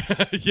sorry.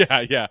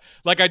 Yeah.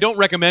 Like, I don't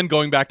recommend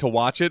going back to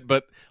watch it,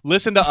 but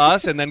listen to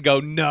us and then go,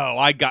 no,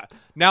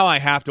 now I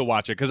have to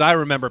watch it because I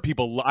remember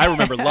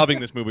loving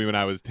this movie when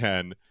I was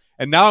 10.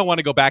 And now I want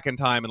to go back in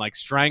time and like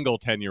strangle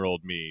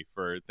 10-year-old me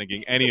for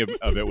thinking any of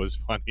it was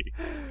funny.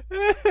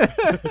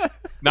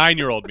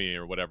 9-year-old me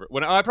or whatever.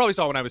 When I probably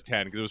saw it when I was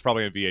 10 because it was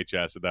probably on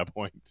VHS at that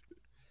point.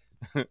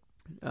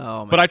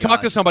 But I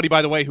talked to somebody,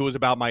 by the way, who was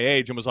about my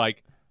age and was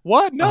like,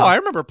 what? No, I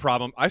remember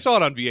Problem. I saw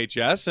it on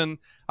VHS, and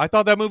I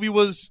thought that movie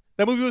was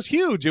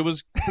huge. It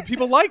was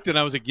people liked it. And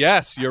I was like,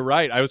 yes, you're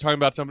right. I was talking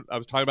about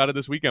it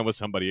this weekend with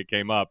somebody. It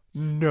came up.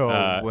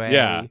 No way.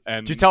 Yeah.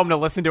 And did you tell him to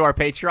listen to our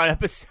Patreon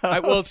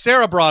episode? Well,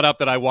 Sarah brought up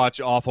that I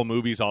watch awful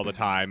movies all the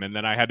time, and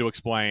then I had to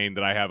explain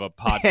that I have a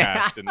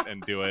podcast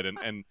and do it,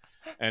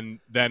 and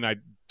then I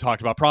talked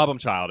about Problem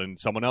Child, and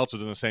someone else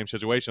was in the same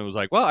situation. It was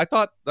like, well, I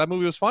thought that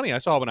movie was funny. I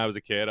saw it when I was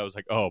a kid. I was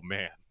like, oh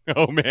man.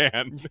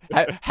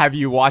 Have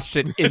you watched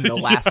it in the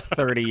last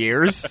 30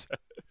 years?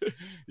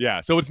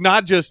 Yeah, so it's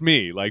not just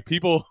me. Like,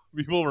 people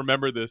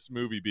remember this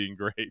movie being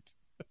great.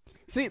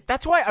 See,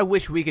 that's why I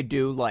wish we could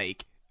do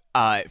like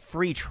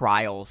free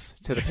trials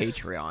to the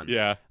Patreon.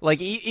 Yeah,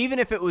 like even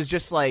if it was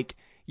just like,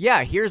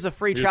 yeah, here's a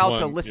free trial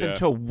to listen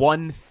to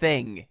one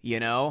thing, you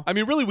know? I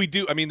mean, really, we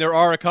do. I mean, there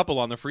are a couple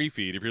on the free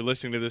feed. If you're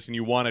listening to this and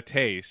you want a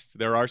taste,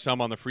 there are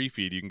some on the free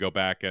feed. You can go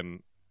back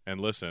and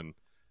listen.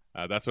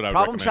 That's what I would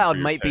Problem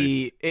Child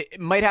recommend. It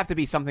might have to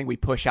be something we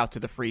push out to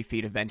the free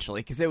feed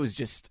eventually, because it was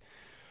just,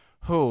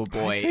 oh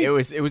boy, it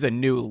was a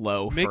new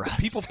low for us.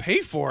 People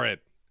pay for it.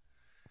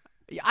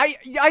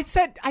 I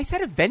said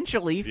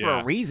eventually for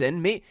a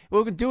reason.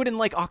 We'll do it in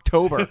like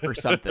October or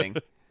something.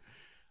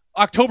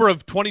 October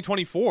of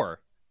 2024.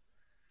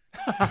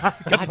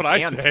 That's what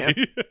I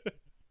say.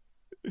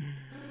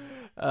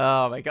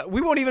 Oh my god, we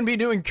won't even be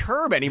doing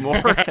Curb anymore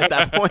at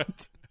that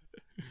point.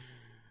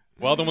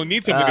 Well, then we'll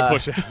need something to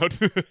push out.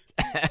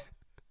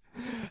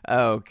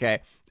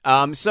 Okay.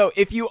 So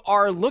if you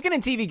are looking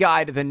at TV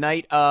Guide the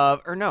night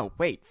of, or no,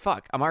 wait,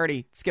 fuck, I'm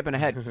already skipping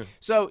ahead.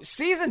 So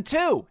season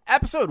 2,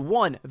 episode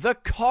 1, The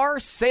Car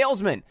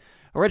Salesman.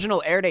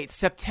 Original air date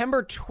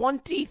September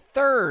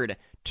 23rd,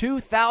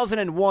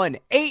 2001.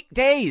 8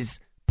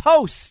 days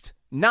post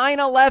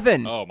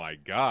 9/11. Oh my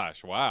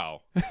gosh!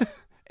 Wow.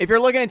 If you're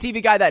looking at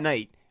TV Guide that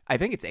night, I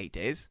think it's 8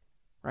 days,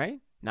 right?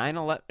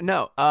 9/11.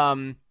 No.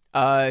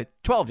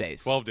 12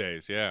 days. 12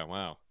 days, yeah,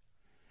 wow.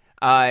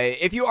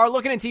 If you are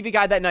looking at TV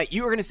Guide that night,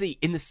 you are going to see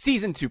in the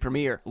season 2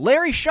 premiere,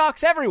 Larry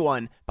shocks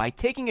everyone by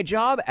taking a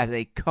job as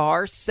a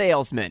car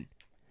salesman.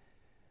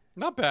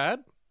 Not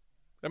bad.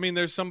 I mean,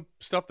 there's some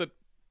other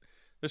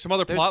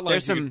plot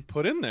lines you could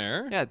put in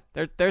there. Yeah,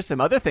 there's some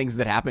other things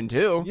that happen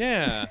too.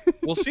 Yeah,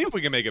 we'll see if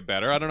we can make it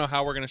better. I don't know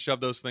how we're going to shove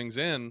those things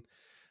in.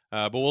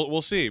 But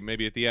we'll see.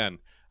 Maybe at the end.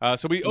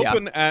 So we Yeah.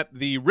 open at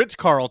the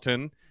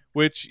Ritz-Carlton,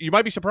 which you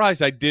might be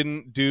surprised I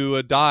didn't do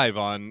a dive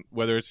on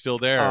whether it's still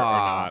there or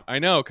not. I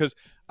know, because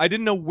I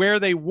didn't know where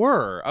they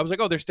were. I was like,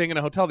 oh, they're staying in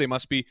a hotel. They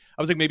must be.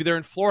 I was like, maybe they're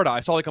in Florida. I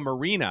saw like a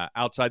marina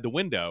outside the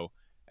window.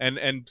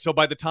 And so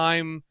by the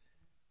time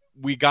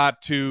we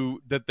got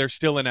to that they're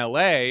still in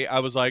LA, I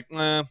was like,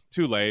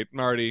 too late. I'm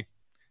already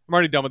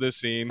done with this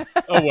scene.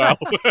 Oh, well.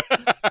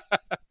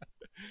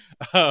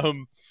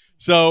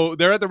 So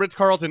they're at the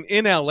Ritz-Carlton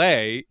in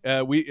LA.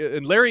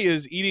 And Larry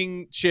is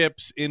eating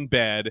chips in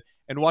bed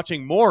and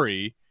watching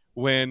Maury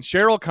when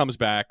Cheryl comes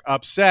back,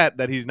 upset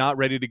that he's not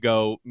ready to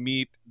go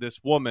meet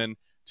this woman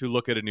to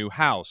look at a new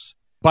house.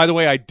 By the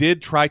way, I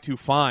did try to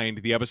find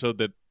the episode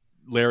that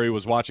Larry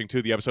was watching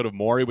too, the episode of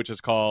Maury, which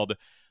is called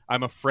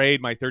I'm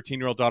Afraid My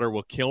 13-Year-Old Daughter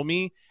Will Kill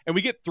Me. And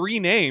we get 3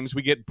 names.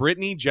 We get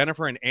Brittany,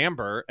 Jennifer, and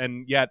Amber.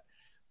 And yet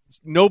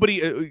nobody,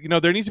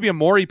 there needs to be a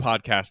Maury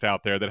podcast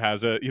out there that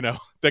has a,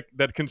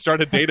 that can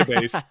start a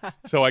database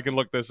so I can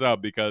look this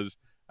up, because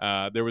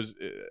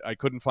I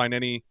couldn't find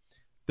any.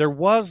 There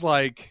was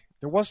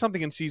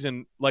something in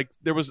season,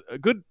 there was a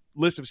good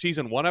list of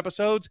season 1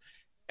 episodes,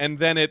 and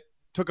then it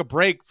took a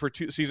break for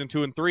season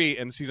 2 and 3,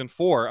 and season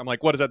 4. I'm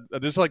like, what is that?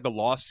 This is like the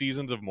lost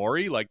seasons of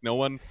Maury. Like no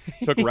one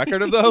took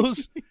record of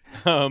those.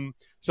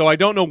 So I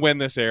don't know when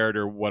this aired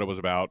or what it was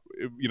about.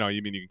 You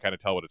can kind of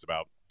tell what it's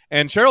about.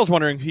 And Cheryl's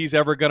wondering if he's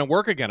ever going to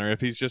work again, or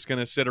if he's just going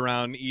to sit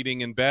around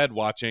eating in bed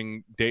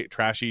watching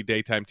trashy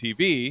daytime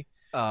TV.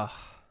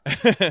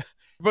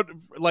 But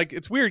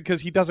it's weird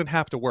because he doesn't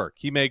have to work.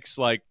 He makes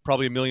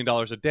probably $1 million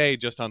a day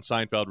just on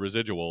Seinfeld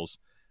residuals.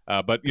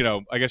 But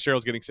I guess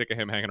Cheryl's getting sick of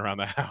him hanging around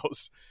the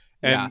house.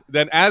 And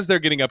then as they're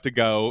getting up to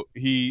go,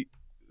 he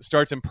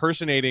starts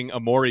impersonating a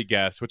Maury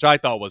guest, which I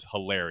thought was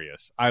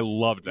hilarious. I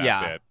loved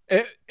that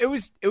bit. It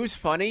was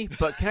funny,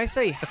 but can I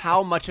say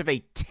how much of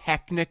a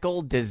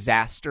technical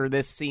disaster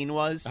this scene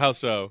was? How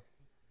so?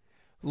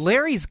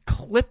 Larry's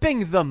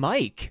clipping the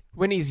mic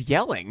when he's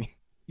yelling.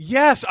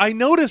 Yes, I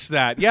noticed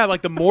that. Yeah,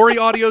 the Maury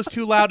audio's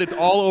too loud. It's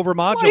all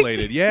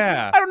overmodulated.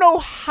 Yeah. I don't know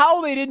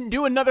how they didn't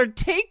do another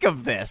take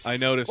of this. I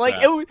noticed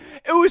that.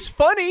 It was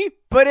funny,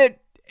 but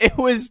it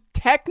was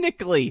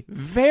technically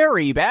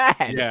very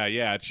bad.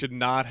 Yeah, it should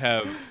not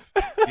have.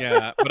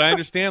 Yeah, but I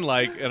understand,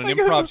 at an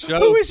improv show.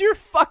 Who's your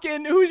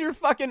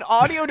fucking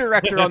audio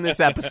director on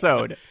this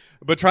episode?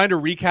 But trying to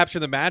recapture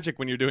the magic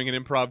when you're doing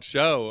an improv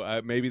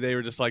show, maybe they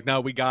were just like, no,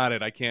 we got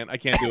it. I can't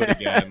do it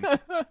again.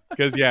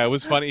 Because it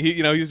was funny.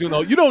 He's doing the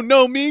whole, you don't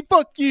know me,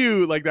 fuck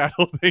you, like that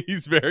whole thing.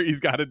 He's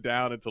got it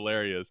down. It's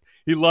hilarious.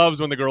 He loves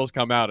when the girls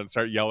come out and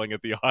start yelling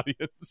at the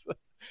audience.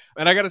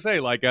 And I got to say,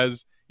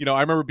 as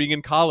I remember being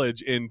in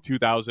college in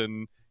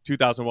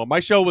 2001. My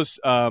show was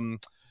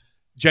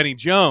Jenny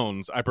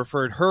Jones. I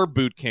preferred her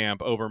boot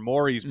camp over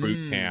Maury's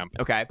boot camp.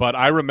 Okay. But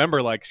I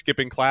remember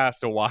skipping class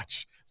to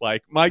watch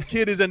My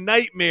Kid is a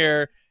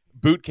Nightmare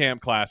boot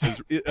camp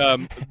classes.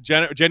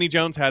 Jenny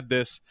Jones had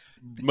this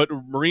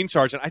Marine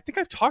sergeant. I think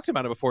I've talked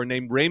about it before,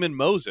 named Raymond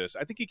Moses.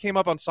 I think he came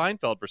up on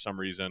Seinfeld for some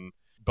reason.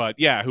 But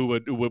yeah, who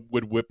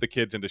would whip the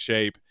kids into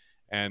shape.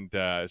 And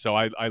so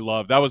I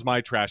love, that was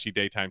my trashy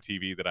daytime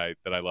TV that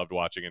I loved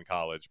watching in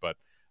college. But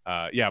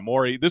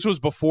Maury, this was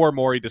before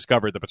Maury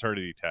discovered the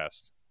paternity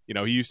test. He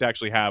used to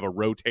actually have a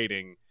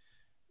rotating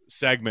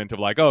segment of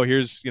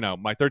here's,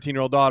 my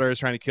 13-year-old daughter is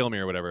trying to kill me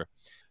or whatever.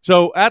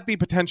 So at the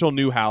potential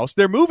new house,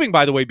 they're moving,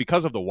 by the way,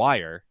 because of the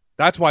wire.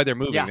 That's why they're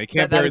moving. They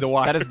can't bury the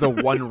wire. That is the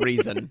one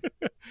reason.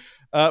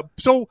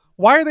 So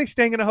why are they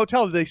staying in a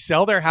hotel? Did they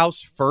sell their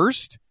house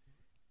first,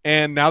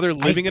 and now they're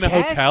living in a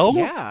hotel?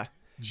 Yeah.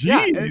 Jeez.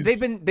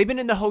 Yeah, they've been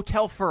in the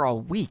hotel for a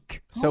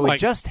week, so it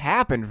just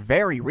happened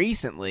very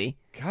recently.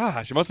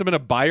 Gosh, it must have been a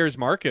buyer's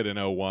market in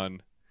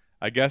 2001.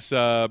 I guess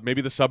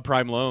maybe the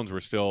subprime loans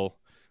were still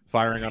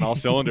firing on all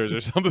cylinders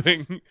or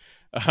something,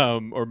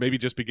 or maybe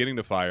just beginning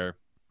to fire.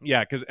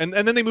 Yeah, and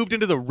then they moved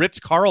into the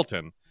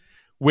Ritz-Carlton,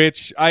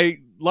 which I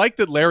like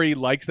that Larry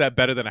likes that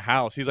better than a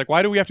house. He's like,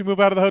 why do we have to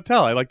move out of the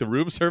hotel? I like the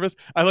room service.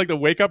 I like the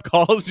wake-up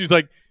calls. She's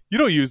like, you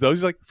don't use those.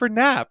 He's like, for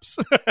naps.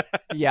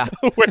 Yeah,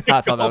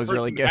 I thought that was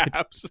really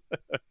naps.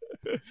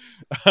 Good.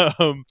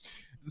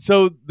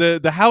 So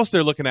the house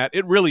they're looking at,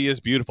 it really is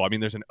beautiful. I mean,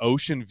 there's an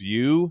ocean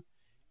view,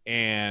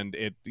 and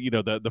it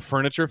the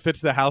furniture fits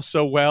the house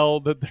so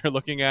well that they're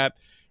looking at.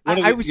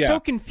 I was so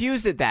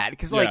confused at that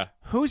because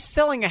who's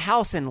selling a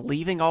house and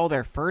leaving all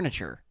their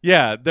furniture?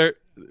 Yeah,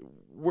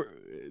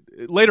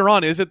 later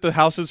on, is it the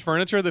house's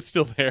furniture that's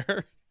still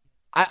there?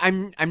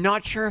 I'm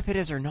not sure if it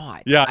is or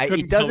not. Yeah,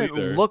 it doesn't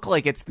look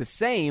like it's the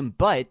same,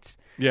 but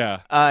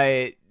yeah,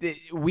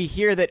 we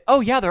hear that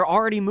they're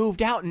already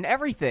moved out and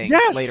everything.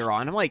 Yes! Later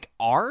on, I'm like,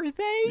 are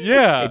they?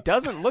 Yeah, it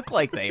doesn't look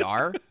like they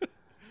are.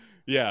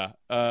 Yeah,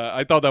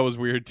 I thought that was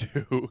weird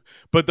too.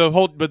 But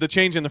the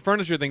change in the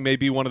furniture thing may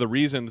be one of the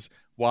reasons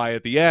why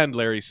at the end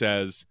Larry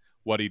says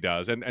what he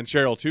does, and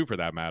Cheryl too, for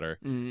that matter.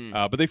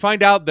 But they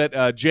find out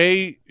that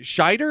Jay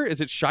Scheider,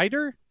 is it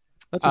Scheider?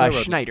 That's what I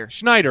wrote. Schneider.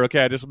 Schneider.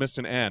 Okay, I just missed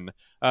an N.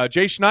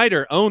 Jay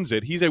Schneider owns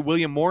it. He's a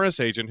William Morris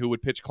agent who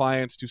would pitch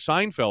clients to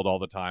Seinfeld all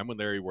the time when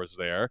Larry was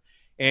there.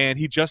 and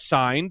he just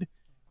signed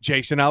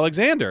Jason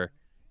Alexander.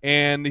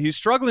 And he's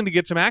struggling to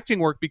get some acting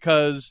work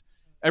because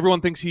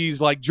everyone thinks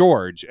he's like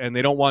George, and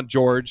they don't want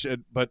George,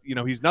 but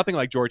he's nothing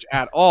like George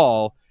at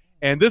all.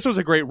 And this was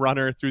a great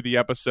runner through the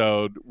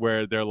episode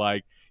where they're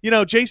like,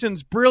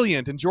 Jason's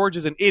brilliant and George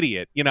is an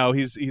idiot. He's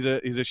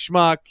a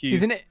schmuck.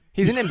 He's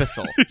an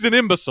imbecile. He's an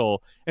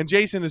imbecile, and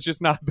Jason is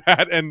just not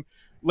that. And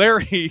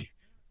Larry,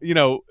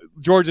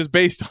 George is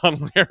based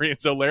on Larry,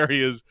 and so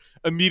Larry is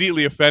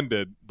immediately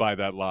offended by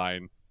that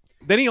line.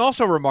 Then he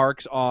also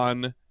remarks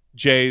on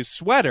Jay's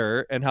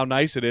sweater and how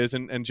nice it is,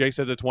 and Jay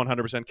says it's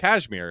 100%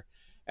 cashmere.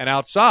 And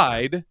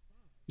outside,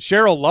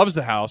 Cheryl loves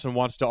the house and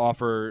wants to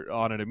offer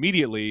on it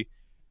immediately.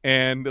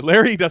 And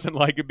Larry doesn't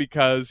like it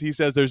because he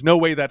says there's no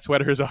way that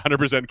sweater is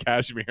 100%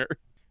 cashmere.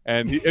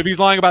 And if he's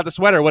lying about the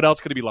sweater, what else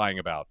could he be lying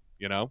about,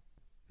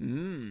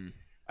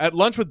 At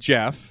lunch with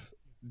Jeff,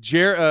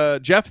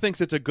 Jeff thinks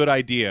it's a good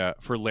idea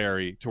for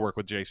Larry to work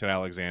with Jason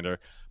Alexander.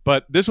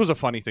 But this was a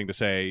funny thing to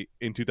say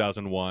in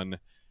 2001.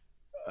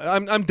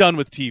 I'm done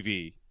with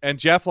TV. And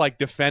Jeff,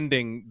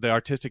 defending the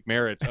artistic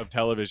merits of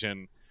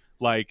television,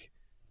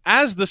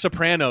 as The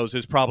Sopranos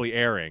is probably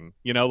airing,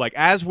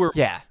 as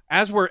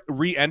we're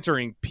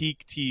re-entering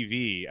peak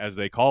TV, as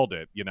they called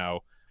it,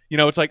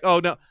 it's like, oh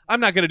no,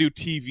 I'm not going to do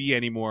TV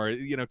anymore.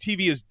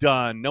 TV is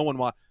done. No one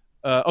wants.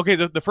 Okay,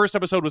 the first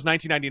episode was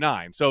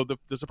 1999, so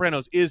the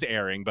Sopranos is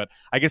airing, but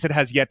I guess it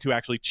has yet to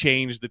actually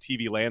change the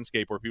TV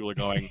landscape where people are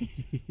going,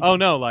 oh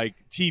no,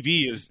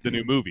 TV is the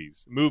new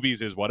movies.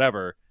 Movies is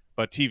whatever.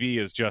 But TV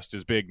is just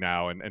as big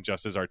now and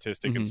just as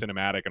artistic and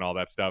cinematic and all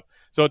that stuff.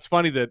 So it's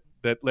funny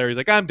that Larry's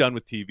like, I'm done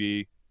with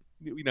TV.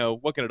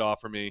 What can it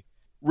offer me?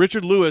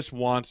 Richard Lewis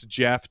wants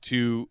Jeff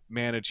to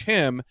manage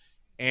him,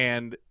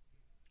 and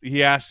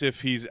he asks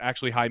if he's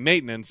actually high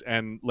maintenance,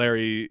 and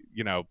Larry,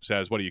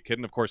 says, what, are you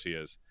kidding? Of course he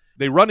is.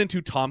 They run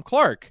into Tom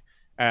Clark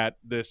at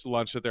this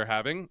lunch that they're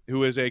having,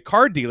 who is a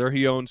car dealer.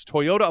 He owns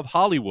Toyota of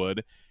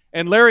Hollywood.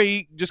 And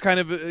Larry just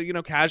kind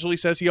of, casually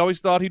says he always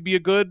thought he'd be a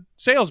good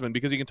salesman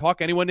because he can talk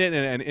anyone in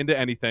and into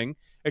anything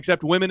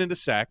except women into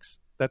sex.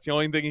 That's the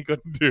only thing he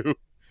couldn't do.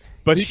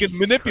 But he can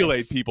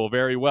manipulate people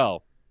very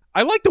well.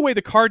 I like the way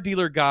the car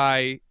dealer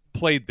guy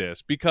played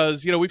this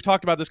because, we've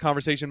talked about this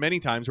conversation many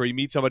times where you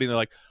meet somebody and they're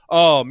like,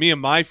 oh, me and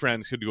my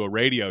friends could do a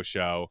radio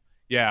show.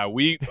 Yeah,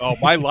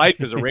 my life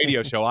is a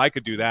radio show. I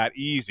could do that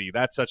easy.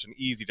 That's such an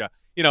easy job.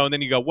 And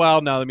then you go,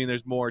 well, no,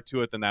 there's more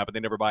to it than that, but they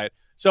never buy it.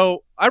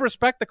 So I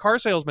respect the car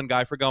salesman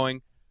guy for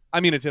going,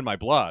 it's in my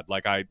blood.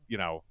 I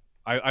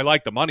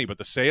like the money, but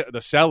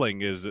the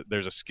selling is,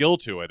 there's a skill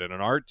to it and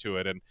an art to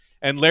it.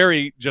 And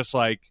Larry just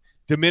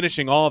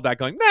diminishing all of that,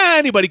 going, nah,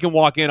 anybody can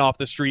walk in off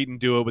the street and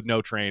do it with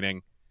no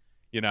training.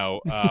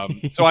 So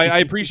I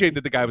appreciate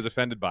that the guy was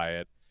offended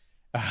by it.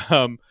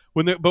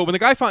 When the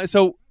guy finds,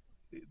 so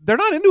they're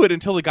not into it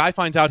until the guy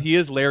finds out he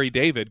is Larry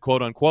David,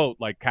 quote unquote,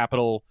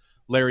 capital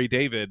Larry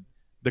David,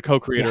 the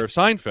co-creator of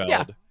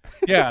Seinfeld.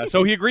 Yeah.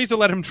 So he agrees to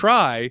let him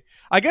try.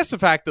 I guess the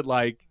fact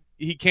that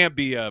he can't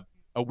be a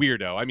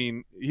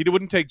weirdo. He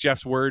wouldn't take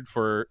Jeff's word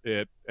for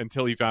it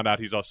until he found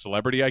out he's a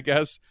celebrity, I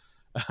guess.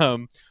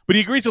 But he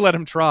agrees to let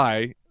him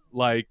try,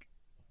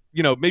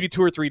 maybe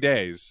 2 or 3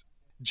 days.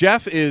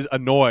 Jeff is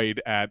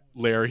annoyed at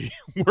Larry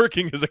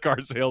working as a car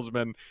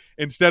salesman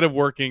instead of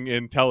working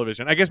in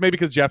television. I guess maybe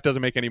because Jeff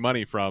doesn't make any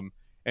money from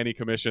any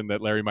commission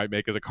that Larry might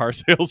make as a car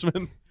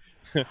salesman.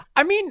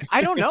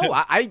 I don't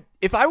know.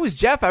 If I was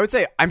Jeff, I would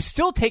say I'm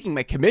still taking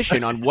my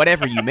commission on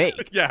whatever you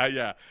make.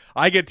 Yeah.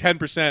 I get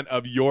 10%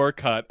 of your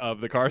cut of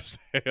the car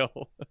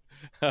sale.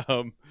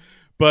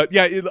 But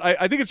yeah,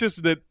 I think it's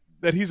just that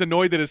he's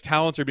annoyed that his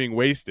talents are being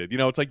wasted.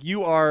 It's like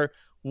you are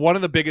one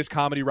of the biggest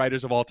comedy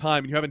writers of all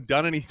time, and you haven't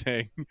done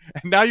anything,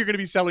 and now you're going to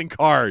be selling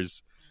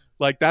cars.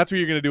 That's what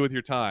you're going to do with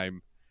your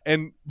time.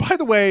 And by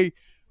the way,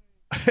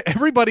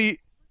 everybody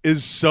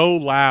is so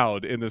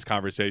loud in this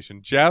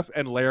conversation. Jeff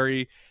and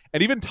Larry,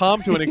 and even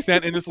Tom to an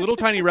extent, in this little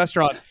tiny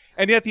restaurant,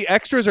 and yet the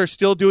extras are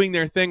still doing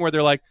their thing where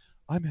they're like,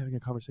 I'm having a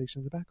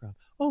conversation in the background.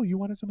 Oh, you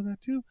wanted some of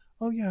that too?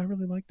 Oh, yeah, I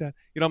really like that.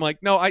 I'm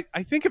like, no, I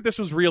think if this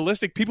was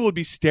realistic, people would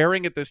be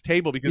staring at this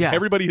table because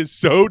everybody is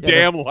so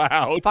damn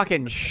loud.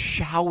 Fucking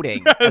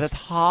shouting at the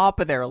top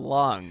of their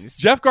lungs.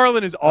 Jeff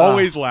Garlin is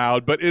always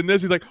loud, but in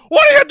this, he's like,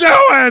 what are you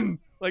doing?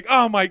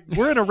 Oh, my,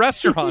 we're in a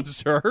restaurant,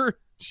 sir.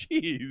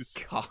 Jeez.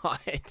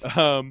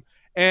 God.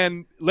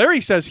 And Larry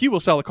says he will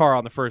sell a car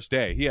on the first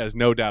day. He has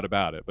no doubt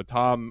about it. But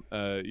Tom,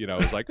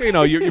 is like,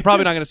 you're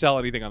probably not going to sell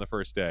anything on the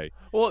first day.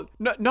 Well,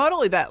 not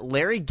only that,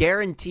 Larry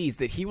guarantees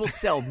that he will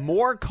sell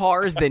more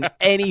cars than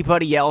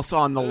anybody else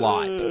on the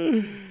lot.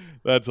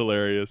 That's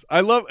hilarious.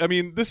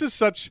 This is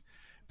such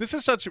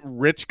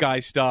rich guy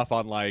stuff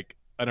on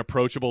an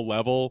approachable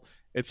level.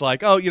 It's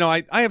like, oh,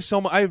 I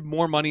have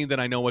more money than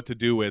I know what to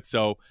do with.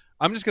 So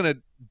I'm just going to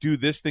do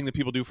this thing that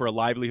people do for a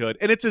livelihood.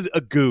 And it's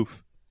a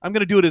goof. I'm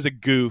going to do it as a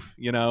goof,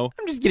 I'm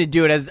just going to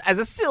do it as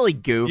a silly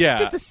goof. Yeah.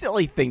 Just a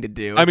silly thing to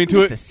do. I'm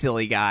just a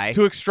silly guy.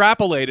 To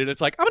extrapolate it,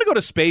 it's like, I'm going to go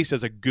to space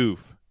as a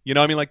goof.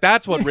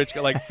 That's what rich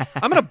guy,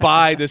 I'm going to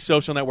buy this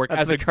social network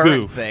that's as the a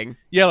current goof thing.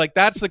 Yeah,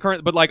 that's the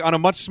current, but on a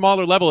much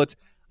smaller level, it's,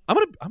 I'm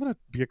gonna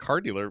be a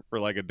car dealer for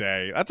like a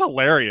day. That's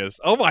hilarious.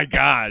 Oh my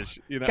gosh,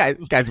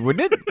 guys,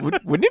 wouldn't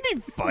it be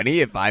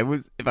funny if I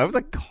was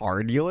a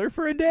car dealer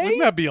for a day?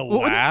 Wouldn't that be a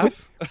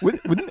laugh?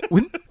 Wouldn't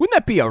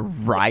that be a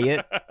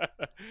riot?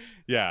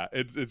 Yeah,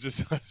 it's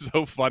just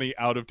so funny,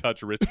 out of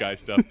touch rich guy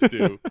stuff to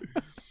do.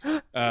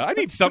 I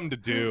need something to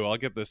do. I'll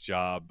get this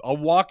job. I'll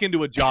walk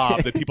into a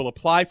job that people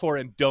apply for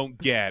and don't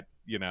get.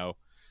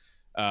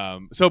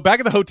 So back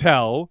at the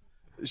hotel.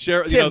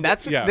 Tim,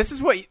 this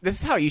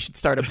is how you should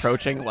start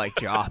approaching like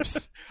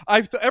jobs.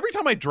 Every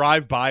time I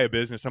drive by a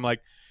business, I'm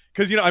like,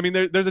 because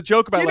there's a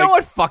joke about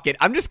what? Fuck it.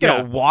 I'm just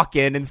gonna walk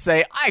in and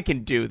say I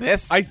can do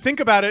this. I think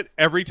about it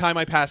every time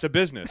I pass a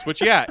business,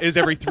 which is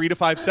every 3 to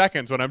 5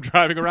 seconds when I'm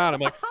driving around.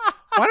 I'm like,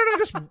 why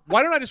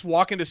don't I just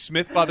walk into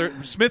Smith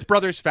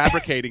Brothers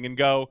Fabricating and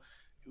go,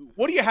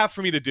 what do you have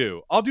for me to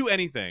do? I'll do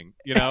anything,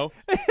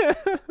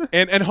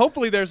 and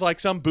hopefully there's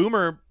like some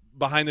boomer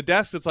behind the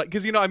desk that's like,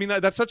 because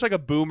that's such like a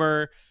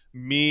boomer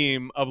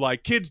meme of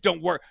like, kids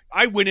don't work.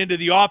 I went into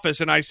the office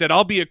and I said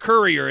I'll be a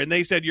courier and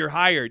they said you're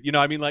hired.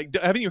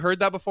 Haven't you heard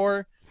that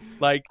before?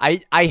 Like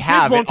I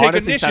have. It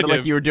honestly sounded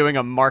like you were doing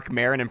a Mark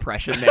Maron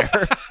impression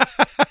there.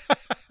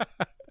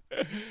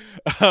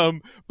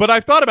 But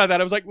I've thought about that.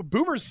 I was like, well,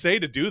 boomers say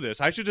to do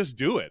this, I should just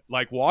do it.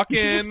 Like walk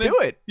in, just do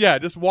it. Yeah,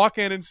 just walk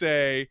in and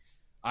say,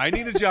 I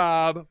need a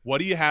job. What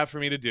do you have for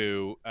me to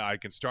do? I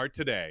can start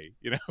today.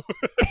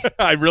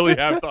 I really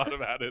have thought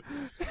about it.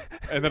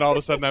 And then all of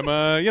a sudden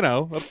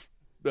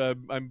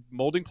I'm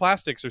molding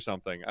plastics or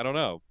something. I don't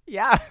know.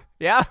 Yeah.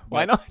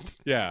 Why not?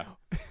 Yeah.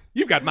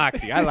 You've got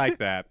moxie. I like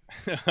that.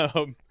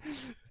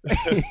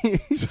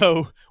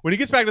 So when he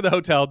gets back to the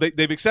hotel,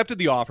 they've accepted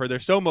the offer. They're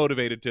so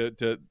motivated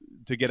to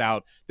get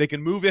out. They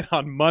can move in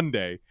on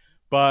Monday.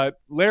 But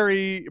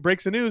Larry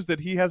breaks the news that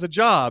he has a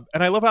job.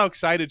 And I love how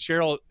excited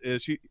Cheryl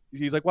is.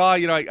 She's like, well, I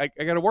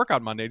got to work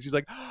on Monday. And she's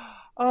like,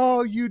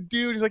 oh, you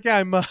do? And he's like, yeah,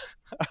 I'm going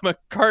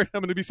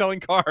to be selling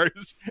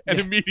cars. And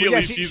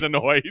immediately she's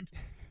annoyed.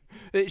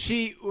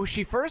 She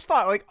first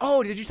thought like,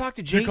 oh, did you talk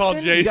to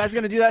Jason? You guys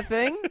going to do that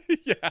thing?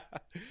 Yeah.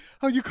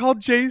 Oh, you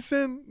called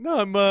Jason? No,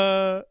 I'm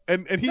I'm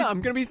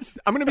going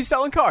to be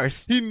selling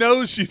cars. He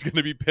knows she's going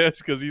to be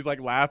pissed because he's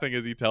like laughing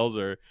as he tells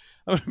her,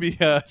 I'm going to be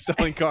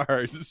selling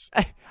cars.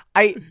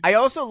 I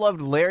also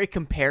loved Larry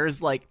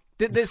compares like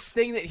this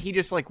thing that he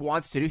just like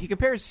wants to do. He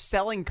compares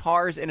selling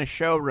cars in a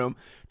showroom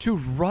to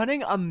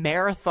running a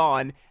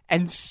marathon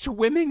and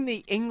swimming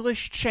the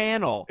English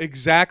Channel.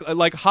 Exactly,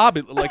 like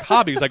hobbies,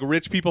 like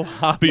rich people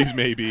hobbies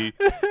maybe.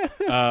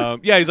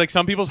 He's like,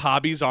 some people's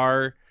hobbies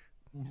are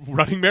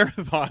running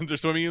marathons or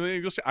swimming in the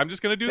English. I'm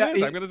just going to do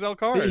this. I'm going to sell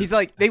cars. He's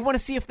like, they want to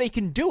see if they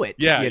can do it.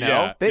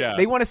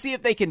 They want to see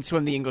if they can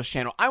swim the English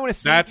Channel. I want to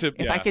see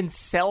if I can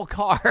sell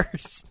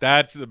cars.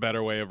 That's the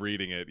better way of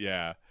reading it.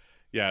 Yeah.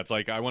 Yeah, it's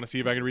like, I want to see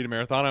if I can read a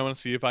marathon. I want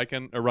to see if I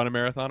can run a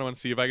marathon. I want to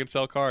see if I can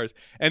sell cars.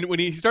 And when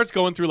he starts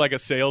going through like a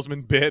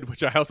salesman bit,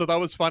 which I also thought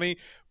was funny,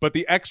 but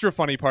the extra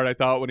funny part I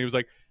thought when he was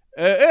like,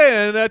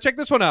 check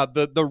this one out,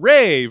 the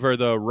Rave or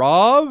the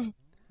RAV.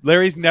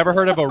 Larry's never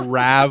heard of a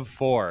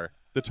RAV4,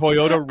 the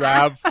Toyota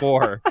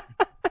RAV4.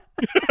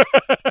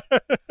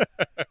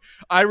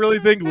 I really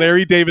think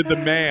Larry David the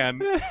man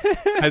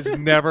has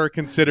never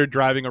considered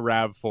driving a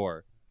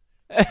RAV4.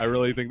 I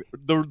really think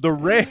the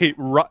Rave,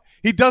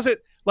 he does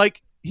it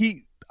like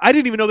I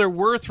didn't even know there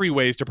were 3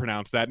 ways to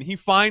pronounce that, and he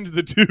finds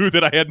the 2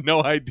 that I had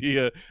no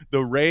idea,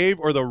 the Rave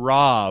or the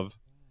RAV.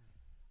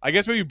 I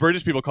guess maybe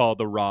British people call it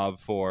the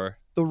RAV4.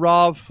 The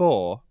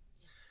RAV4.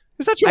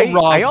 Is that your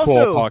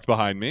RAV4 parked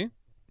behind me?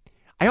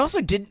 I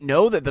also didn't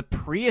know that the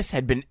Prius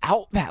had been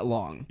out that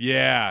long.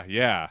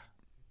 Yeah.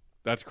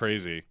 That's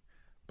crazy.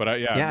 But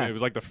it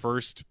was like the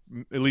first,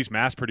 at least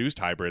mass-produced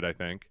hybrid, I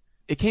think.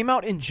 It came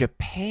out in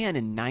Japan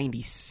in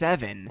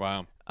 97.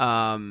 Wow.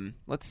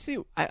 Let's see.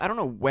 I don't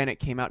know when it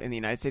came out in the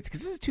United States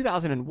because this is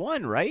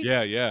 2001, right?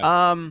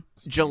 Yeah.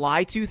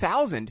 July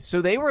 2000.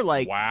 So they were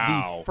like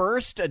the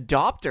first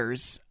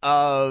adopters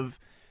of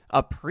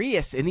a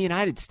Prius in the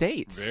United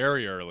States.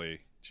 Very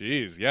early.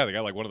 Jeez. Yeah, they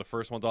got like one of the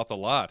first ones off the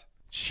lot.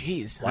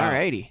 Jeez. Wow.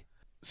 Alrighty.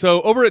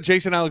 So over at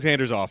Jason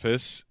Alexander's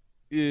office,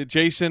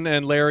 Jason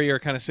and Larry are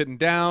kind of sitting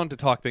down to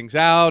talk things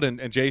out, and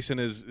Jason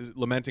is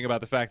lamenting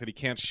about the fact that he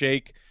can't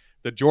shake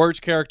the George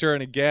character,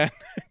 and again,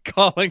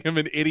 calling him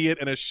an idiot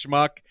and a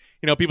schmuck.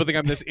 People think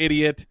I'm this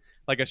idiot,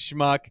 like a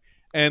schmuck.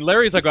 And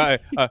Larry's like, I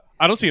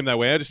don't see him that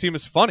way. I just see him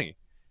as funny.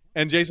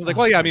 And Jason's like,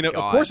 well, yeah,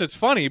 of course it's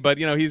funny, but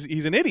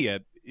he's an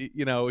idiot.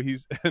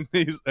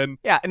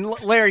 And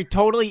Larry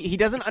totally, he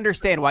doesn't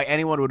understand why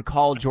anyone would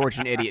call George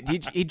an idiot.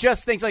 He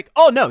just thinks like,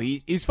 oh no,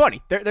 he's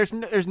funny.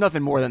 There's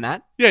nothing more than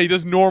that. Yeah, he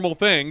does normal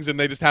things, and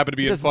they just happen to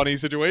be in funny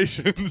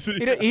situations.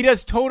 He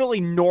does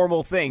totally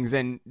normal things,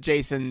 and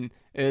Jason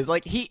is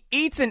like, he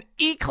eats an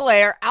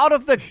eclair out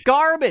of the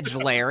garbage,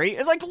 Larry.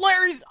 It's like,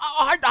 Larry's,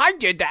 I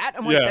did that.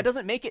 I'm like, that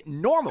doesn't make it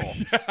normal.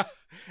 Yeah.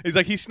 He's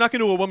like, he snuck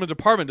into a woman's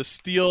apartment to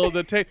steal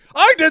the tape.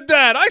 I did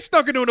that. I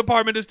snuck into an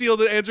apartment to steal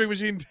the answering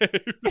machine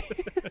tape.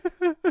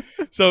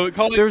 So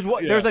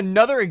there's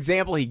another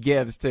example he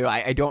gives too.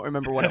 I don't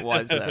remember what it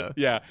was though.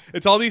 Yeah,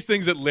 it's all these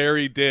things that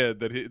Larry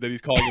did that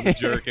he's calling him a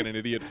jerk and an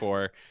idiot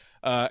for.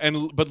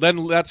 But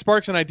then that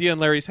sparks an idea in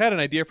Larry's head, an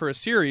idea for a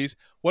series.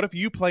 What if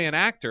you play an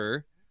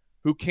actor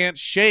who can't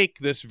shake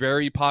this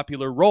very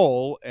popular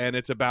role, and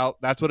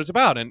that's what it's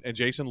about, and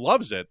Jason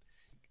loves it.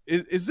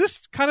 Is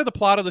this kind of the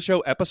plot of the show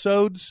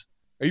Episodes?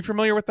 Are you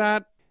familiar with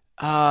that?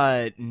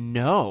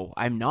 No,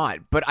 I'm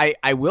not. But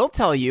I will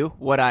tell you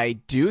what I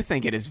do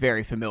think it is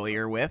very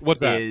familiar with. What's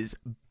that? Is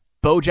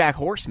BoJack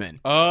Horseman.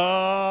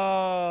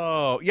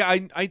 Oh, yeah.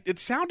 It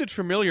sounded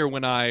familiar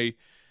when I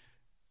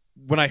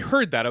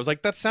heard that. I was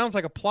like, that sounds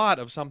like a plot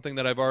of something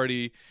that I've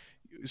already.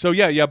 So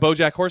yeah.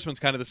 BoJack Horseman's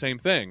kind of the same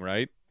thing,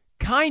 right?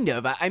 Kind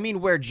of. I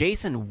mean, where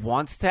Jason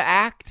wants to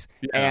act,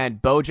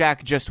 and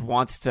BoJack just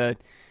wants to,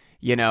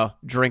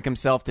 drink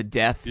himself to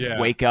death,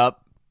 wake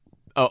up,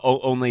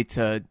 only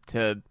to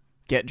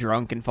get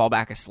drunk and fall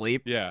back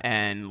asleep,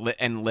 and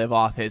live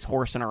off his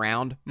horsing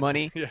around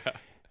money.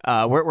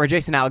 Where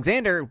Jason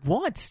Alexander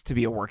wants to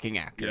be a working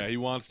actor. Yeah, he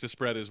wants to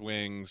spread his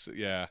wings.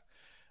 Yeah.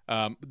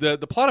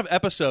 The plot of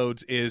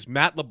Episodes is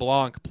Matt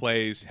LeBlanc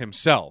plays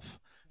himself.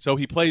 So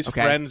he plays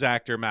Friends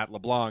actor Matt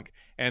LeBlanc,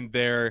 and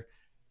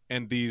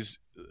these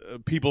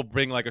people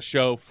bring like a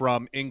show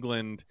from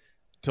England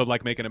to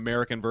like make an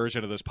American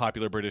version of this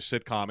popular British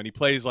sitcom, and he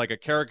plays like a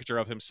caricature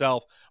of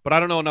himself. But I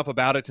don't know enough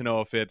about it to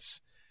know if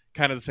it's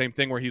kind of the same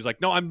thing where he's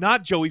like, no, I'm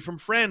not Joey from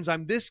Friends,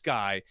 I'm this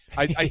guy.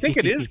 I think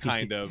it is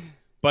kind of,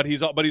 but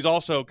he's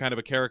also kind of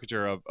a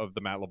caricature of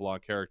the Matt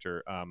LeBlanc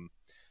character,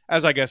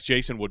 as I guess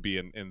Jason would be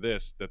in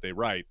this that they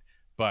write.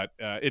 But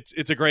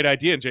it's a great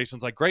idea, and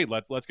Jason's like, great,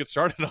 let's get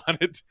started on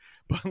it.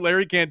 But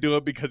Larry can't do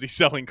it because he's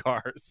selling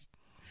cars.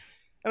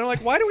 And I'm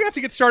like, why do we have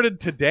to get started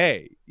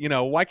today?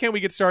 Why can't we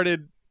get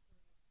started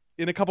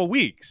in a couple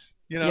weeks?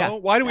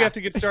 Why do we have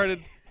to get started?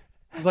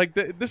 It's like,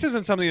 this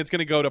isn't something that's going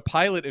to go to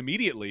pilot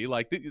immediately.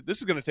 Like, this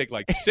is going to take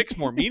like 6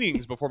 more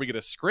meetings before we get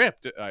a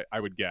script, I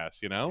would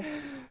guess,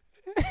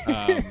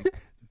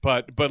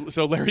 But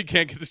so Larry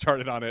can't get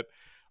started on it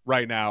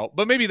right now.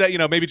 But maybe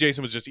maybe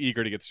Jason was just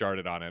eager to get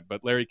started on it,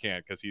 but Larry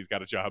can't because he's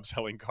got a job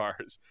selling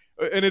cars.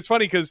 And it's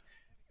funny because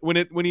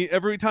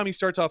every time he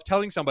starts off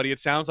telling somebody, it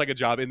sounds like a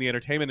job in the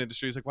entertainment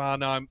industry. He's like, well,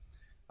 no,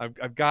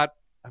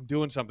 I'm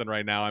doing something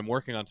right now. I'm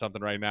working on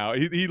something right now.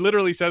 He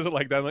literally says it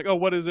like that. I'm like, oh,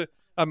 what is it?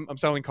 I'm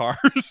selling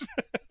cars.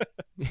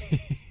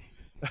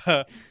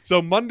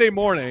 So Monday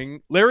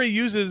morning, Larry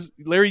utilizes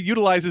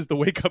the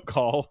wake-up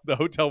call, the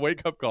hotel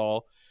wake-up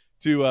call,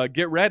 to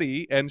get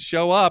ready and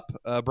show up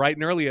bright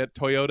and early at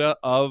Toyota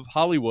of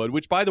Hollywood,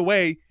 which, by the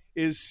way,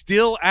 is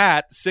still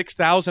at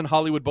 6000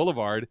 Hollywood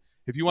Boulevard.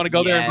 If you want to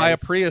go there and buy a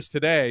Prius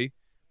today,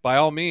 by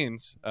all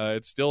means,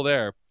 it's still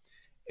there.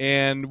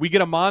 And we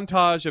get a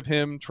montage of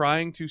him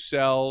trying to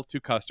sell to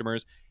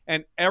customers.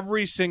 And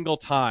every single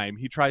time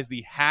he tries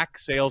the hack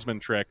salesman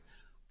trick.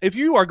 If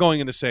you are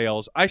going into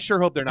sales, I sure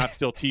hope they're not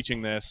still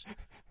teaching this.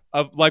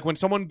 Of like when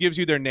someone gives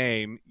you their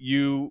name,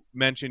 you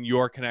mention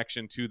your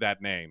connection to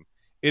that name.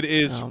 It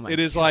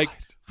is like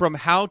from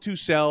how to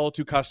sell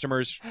to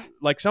customers,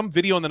 like some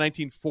video in the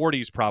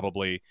 1940s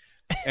probably.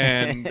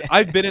 And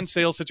I've been in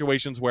sales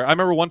situations where I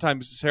remember one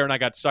time Sarah and I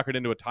got suckered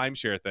into a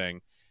timeshare thing.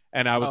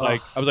 And I was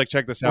like,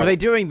 check this out. Were they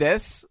doing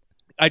this?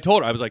 I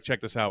told her, I was like,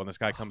 check this out. When this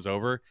guy comes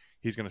over,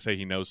 he's going to say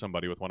he knows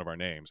somebody with one of our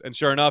names. And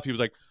sure enough, he was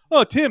like,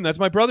 oh, Tim, that's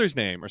my brother's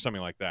name or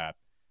something like that.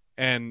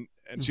 And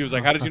she was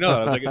like, how did you know that?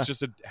 I was like, it's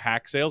just a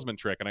hack salesman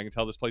trick. And I can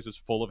tell this place is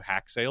full of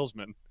hack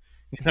salesmen,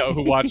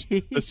 who watch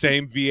the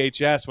same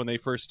VHS when they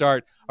first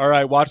start. All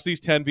right, watch these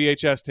 10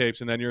 VHS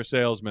tapes and then you're a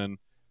salesman.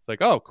 It's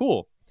like, oh,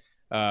 cool.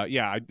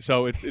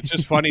 So it's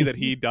just funny that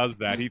he does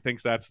that. He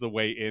thinks that's the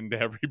way into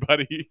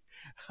everybody.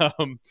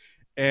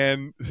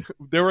 And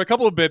there were a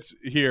couple of bits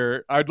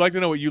here. I'd like to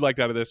know what you liked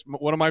out of this.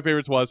 One of my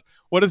favorites was,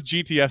 what does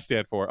GTS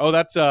stand for? Oh,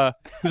 that's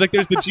he's like,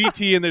 there's the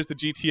GT and there's the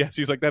GTS.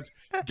 He's like, that's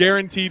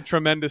guaranteed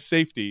tremendous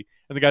safety.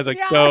 And the guy's like,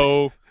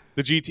 no,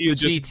 the GT is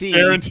just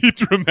guaranteed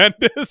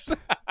tremendous.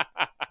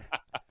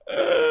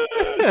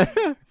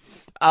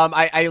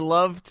 I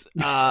loved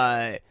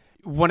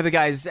one of the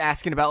guys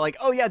asking about like,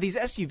 oh yeah, these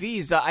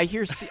SUVs,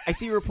 I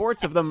see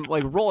reports of them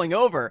like rolling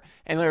over,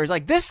 and Larry's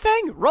like, this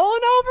thing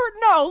rolling over?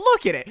 No,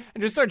 look at it,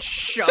 and just starts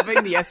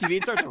shoving the SUV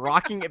and starts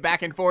rocking it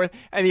back and forth,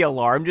 and the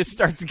alarm just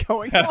starts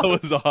going That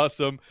off. was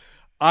awesome.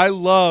 I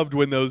loved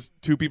when those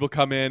two people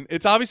come in.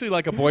 It's obviously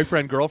like a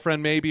boyfriend,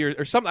 girlfriend, maybe,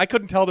 or something. I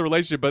couldn't tell the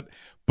relationship,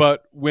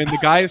 but when the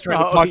guy is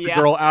trying to talk the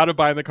girl out of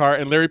buying the car,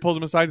 and Larry pulls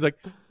him aside, he's like,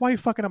 "Why are you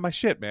fucking up my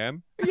shit,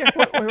 man?" Yeah,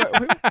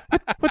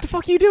 what the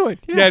fuck are you doing?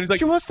 Yeah, he's like,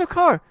 she wants the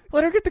car.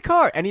 Let her get the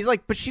car. And he's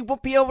like, but she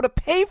won't be able to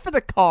pay for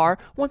the car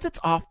once it's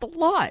off the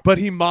lot. But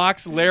he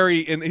mocks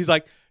Larry, and he's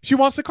like, she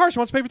wants the car. She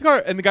wants to pay for the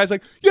car. And the guy's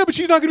like, yeah, but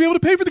she's not going to be able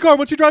to pay for the car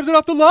once she drives it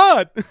off the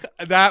lot.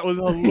 That was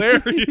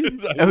hilarious.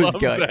 It was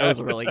good. It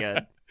was really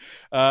good.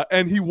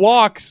 And he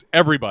walks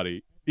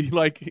everybody. He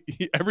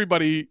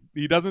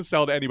doesn't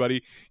sell to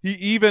anybody.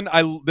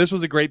 This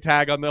was a great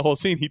tag on the whole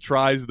scene. He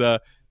tries did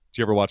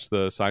you ever watch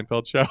the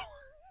Seinfeld show?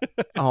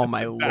 Oh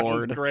my that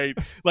Lord. Was great.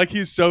 Like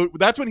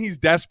that's when he's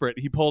desperate.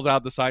 He pulls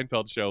out the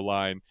Seinfeld show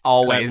line.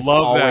 Always.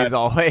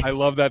 I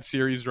love that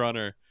series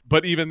runner.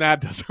 But even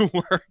that doesn't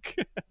work.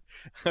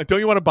 Don't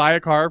you want to buy a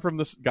car from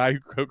this guy who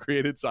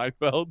co-created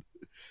Seinfeld?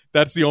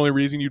 That's the only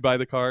reason you'd buy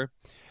the car.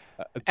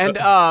 And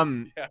yeah.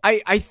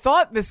 I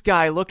thought this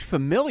guy looked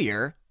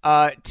familiar.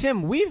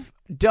 Tim, we've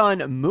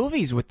done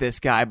movies with this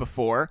guy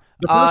before.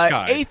 The first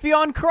guy.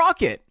 Affion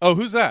Crockett. Oh,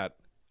 who's that?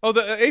 Oh,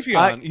 the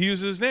Affion. He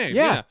uses his name.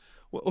 Yeah.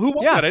 Who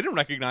was that? I didn't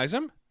recognize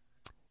him.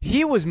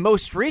 He was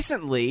most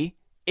recently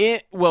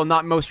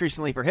not most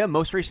recently for him.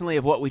 Most recently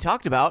of what we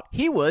talked about,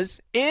 he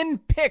was in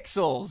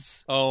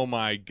Pixels. Oh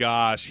my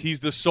gosh, he's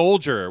the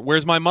soldier.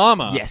 Where's my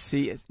mama? Yes,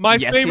 he is. My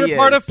favorite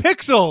part of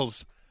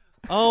Pixels.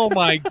 Oh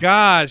my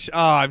gosh.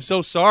 Oh, I'm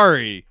so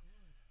sorry.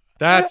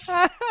 That's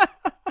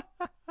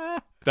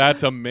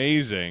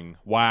amazing.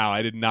 Wow,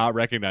 I did not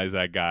recognize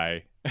that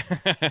guy.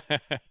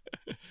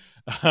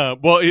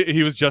 Well,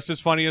 he was just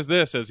as funny as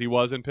he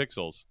was in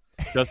Pixels.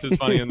 Just as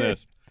funny in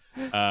this.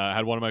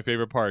 Had one of my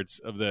favorite parts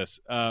of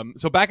this.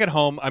 So back at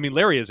home, I mean,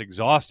 Larry is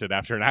exhausted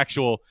after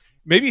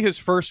maybe his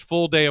first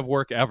full day of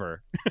work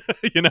ever.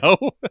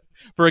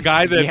 For a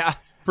guy that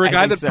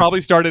probably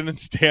started in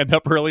stand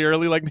up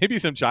early, like maybe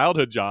some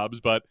childhood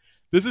jobs, but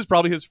this is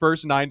probably his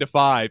first 9 to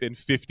 5 in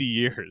 50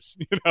 years.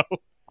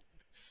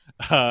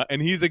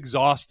 And he's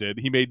exhausted.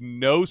 He made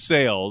no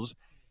sales,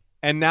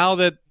 and now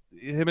that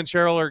him and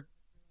Cheryl are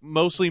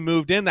mostly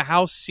moved in, the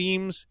house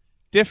seems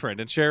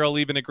different. And Cheryl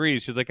even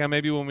agrees. She's like,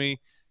 maybe when we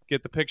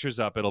get the pictures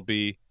up, it'll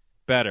be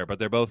better. But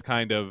they're both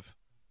kind of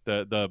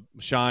the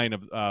shine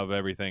of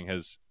everything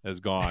has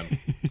gone.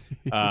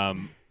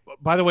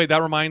 By the way,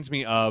 that reminds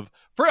me of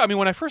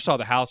when I first saw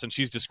the house and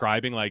she's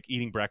describing like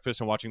eating breakfast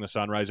and watching the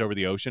sunrise over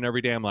the ocean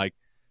every day, I'm like,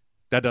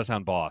 that does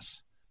sound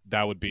boss.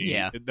 That would be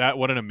that.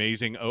 What an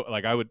amazing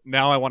I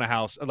want a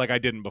house like I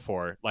didn't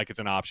before. Like it's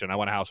an option. I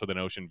want a house with an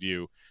ocean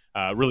view.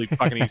 Really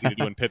fucking easy to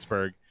do in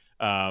Pittsburgh.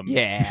 But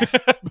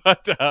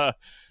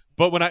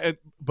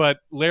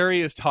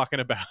Larry is talking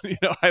about,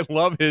 I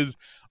love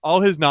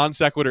all his non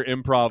sequitur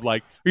improv.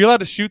 Like, are you allowed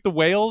to shoot the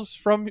whales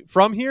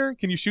from here?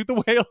 Can you shoot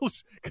the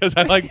whales? Because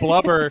I like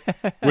blubber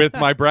with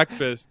my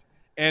breakfast.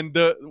 And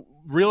the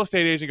real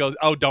estate agent goes,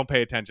 "Oh, don't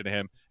pay attention to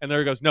him." And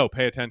Larry goes, "No,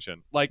 pay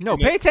attention." Like, no,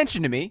 pay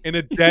attention to me. In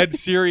a dead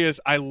serious,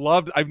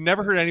 I've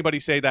never heard anybody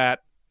say that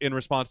in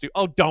response to,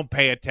 "Oh, don't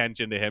pay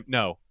attention to him."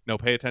 No,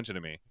 pay attention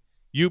to me.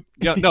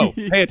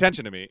 Pay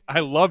attention to me. I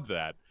loved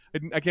that.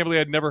 I can't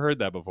believe I'd never heard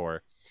that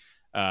before.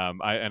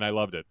 I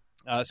loved it.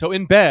 So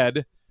in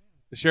bed,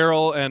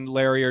 Cheryl and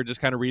Larry are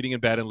just kind of reading in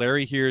bed, and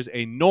Larry hears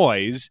a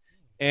noise,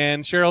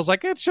 and Cheryl's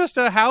like, "It's just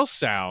a house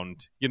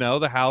sound."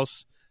 The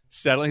house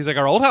settling. He's like,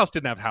 "Our old house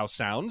didn't have house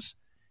sounds."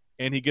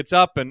 And he gets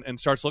up and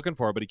starts looking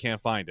for it, but he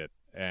can't find it.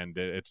 And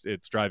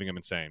it's driving him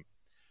insane.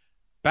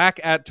 Back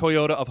at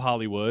Toyota of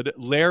Hollywood,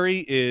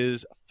 Larry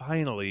is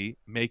finally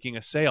making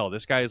a sale.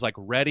 This guy is like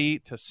ready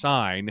to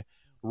sign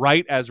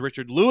right as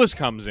Richard Lewis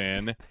comes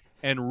in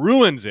and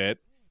ruins it.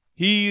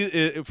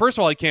 First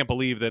of all, he can't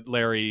believe that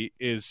Larry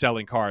is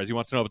selling cars. He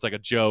wants to know if it's like a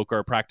joke or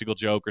a practical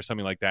joke or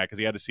something like that because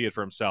he had to see it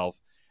for himself.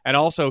 And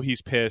also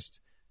he's pissed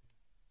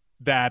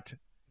that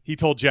he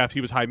told Jeff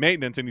he was high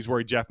maintenance, and he's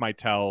worried Jeff might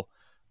tell,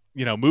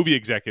 movie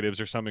executives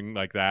or something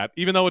like that,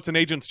 even though it's an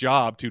agent's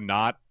job to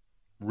not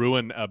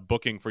ruin a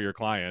booking for your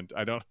client.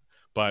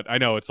 But I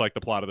know it's like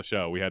the plot of the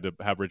show. We had to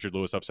have Richard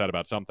Lewis upset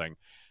about something.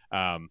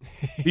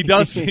 He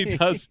does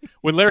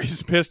when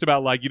Larry's pissed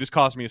about like, you just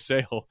cost me a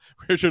sale,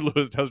 Richard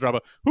Lewis does drop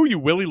a, "Who are you,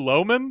 Willie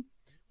Loman?"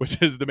 which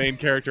is the main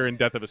character in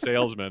Death of a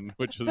Salesman,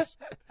 which is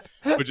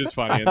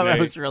funny. That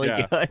was really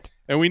good.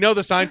 And we know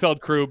the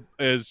Seinfeld crew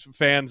is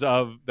fans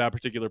of that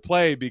particular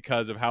play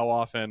because of how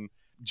often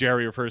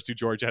Jerry refers to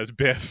George as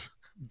Biff,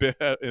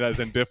 as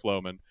in Biff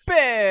Loman.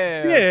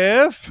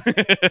 Biff.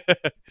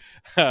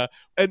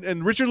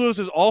 And Richard Lewis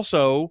is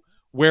also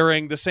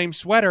wearing the same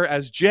sweater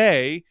as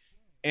Jay,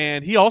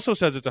 and he also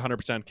says it's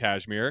 100%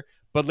 cashmere.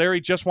 But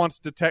Larry just wants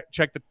to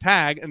check the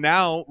tag, and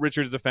now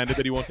Richard is offended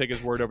that he won't take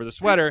his word over the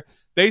sweater.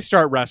 They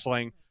start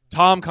wrestling.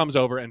 Tom comes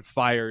over and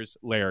fires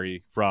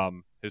Larry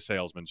from his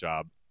salesman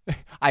job.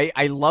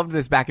 I loved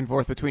this back and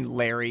forth between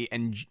Larry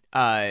and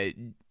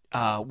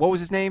what was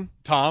his name?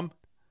 Tom,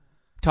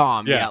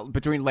 yeah.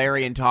 Between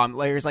Larry and Tom.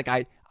 Larry's like,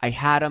 I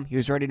had him. He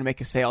was ready to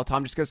make a sale.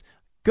 Tom just goes,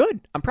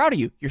 "Good. I'm proud of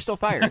you. You're still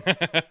fired."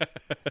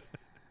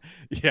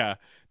 Yeah,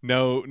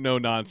 no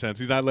nonsense.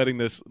 He's not letting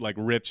this like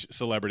rich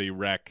celebrity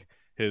wreck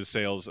his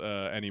sales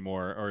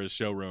anymore, or his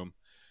showroom.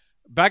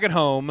 Back at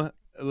home,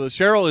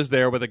 Cheryl is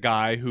there with a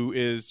guy who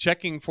is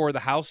checking for the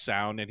house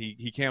sound, and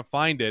he can't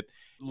find it.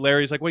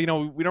 Larry's like,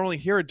 well, we don't really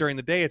hear it during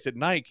the day. It's at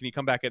night. Can you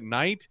come back at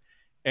night?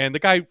 And the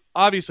guy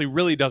obviously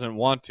really doesn't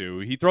want to.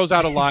 He throws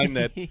out a line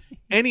that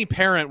any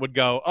parent would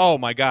go, oh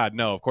my God,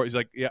 no, of course. He's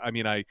like, yeah, I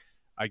mean, I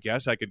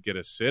guess I could get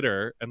a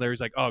sitter. And Larry's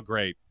like, oh,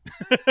 great.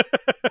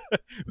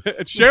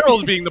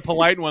 Cheryl's being the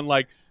polite one,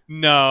 like,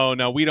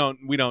 no, we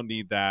don't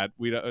need that.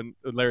 We don't. And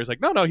Larry's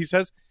like, no, he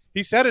said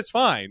it's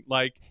fine.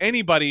 Like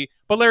anybody,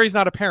 but Larry's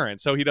not a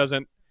parent, so he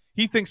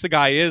thinks the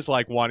guy is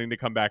like wanting to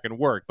come back and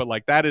work, but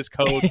like that is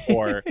code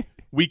for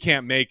we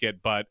can't make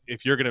it, but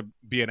if you're gonna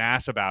be an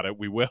ass about it,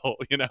 we will.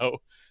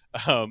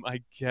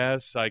 I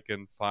guess I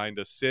can find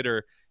a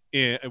sitter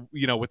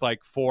with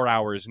like 4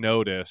 hours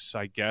notice.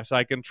 I guess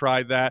I can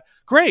try that.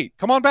 Great,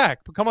 come on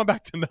back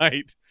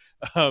tonight.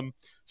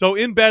 So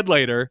in bed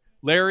later,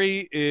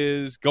 Larry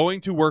is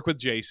going to work with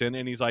Jason,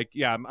 and he's like,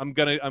 yeah, I'm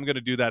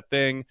gonna do that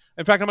thing.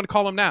 In fact, I'm gonna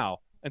call him now.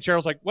 And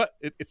Cheryl's like, what?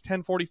 It's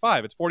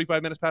 10:45. It's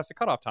 45 minutes past the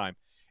cutoff time.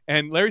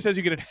 And Larry says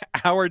you get an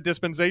hour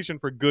dispensation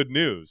for good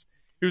news.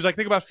 He was like,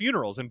 think about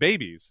funerals and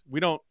babies. We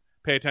don't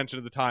pay attention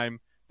to the time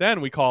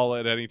then. We call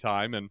at any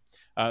time. And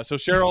so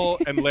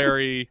Cheryl and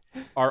Larry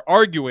are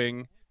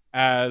arguing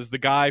as the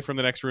guy from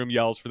the next room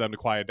yells for them to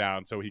quiet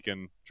down so he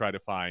can try to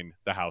find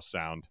the house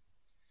sound.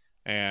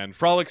 And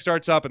Frolic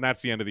starts up, and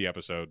that's the end of the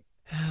episode.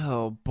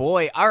 Oh,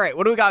 boy. All right,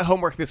 what do we got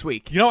homework this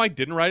week? I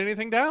didn't write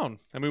anything down.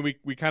 I mean,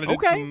 we kind of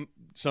did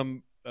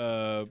some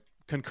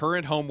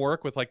concurrent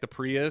homework with like the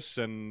Prius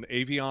and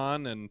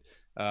Avion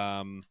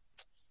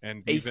and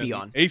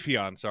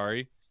Avion,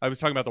 sorry. I was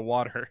talking about the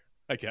water,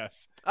 I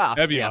guess.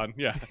 Evian,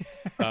 yeah.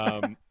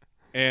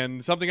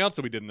 And something else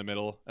that we did in the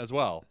middle as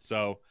well.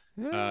 So,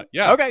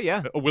 yeah. Okay,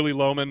 yeah. Willy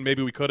Loman,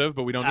 maybe we could have,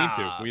 but we don't need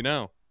to. We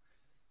know.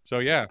 So,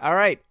 yeah. All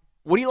right.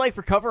 What do you like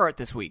for cover art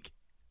this week?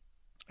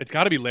 It's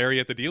got to be Larry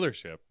at the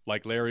dealership,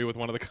 like Larry with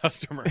one of the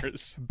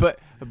customers. but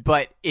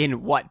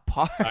in what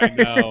part?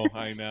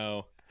 I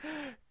know.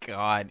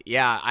 God,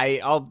 yeah,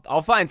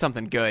 I'll find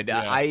something good.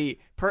 Yeah. I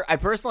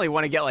personally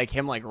want to get like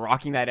him like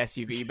rocking that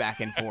SUV back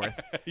and forth.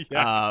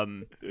 Yeah.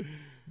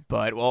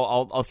 But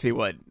I'll see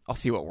what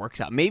works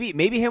out.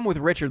 Maybe him with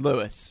Richard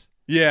Lewis.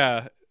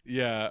 Yeah,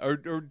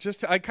 or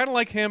just I kind of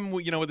like him,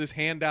 with his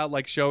hand out,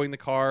 like showing the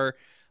car,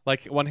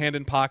 like one hand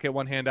in pocket,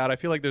 one hand out. I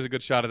feel like there's a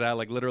good shot of that,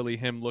 like literally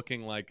him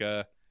looking like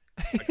a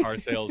car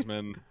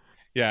salesman.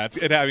 Yeah,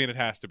 it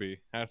has to be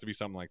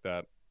something like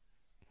that.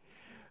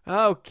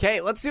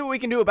 Okay, let's see what we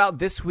can do about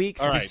this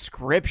week's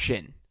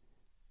description.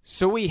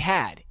 So we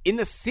had, in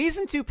the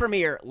Season 2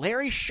 premiere,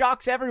 Larry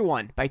shocks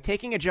everyone by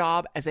taking a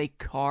job as a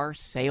car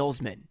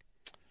salesman.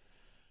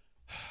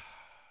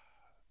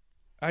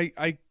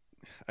 I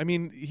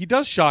mean, he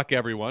does shock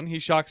everyone. He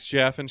shocks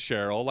Jeff and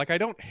Cheryl. Like, I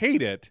don't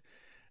hate it.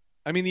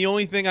 I mean, the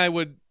only thing I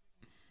would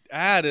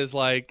add is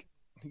like,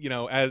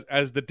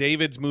 as the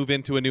Davids move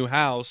into a new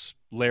house,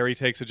 Larry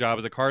takes a job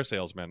as a car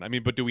salesman. I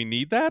mean, but do we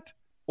need that?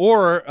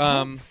 Or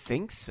I don't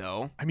think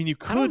so. I mean, you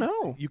could. I don't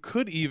know. You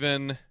could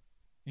even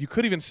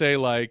say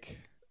like,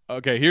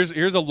 okay,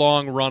 here's a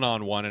long run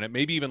on one, and it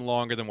may be even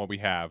longer than what we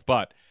have.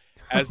 But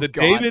as the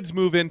Davids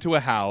move into a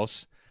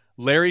house,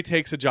 Larry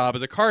takes a job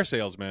as a car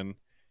salesman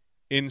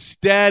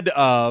instead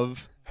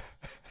of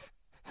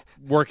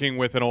working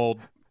with an old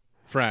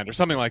friend or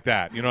something like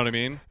that. You know what I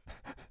mean?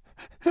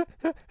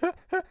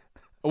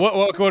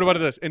 What about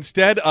this?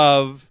 Instead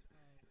of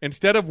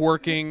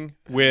working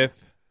with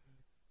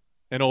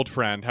an old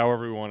friend,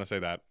 however we want to say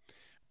that,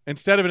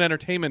 instead of an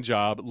entertainment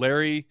job,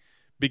 Larry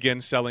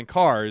begins selling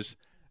cars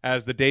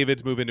as the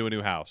Davids move into a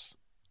new house.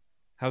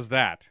 How's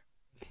that?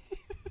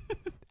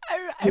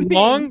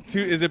 Long?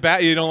 Is it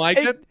bad? You don't like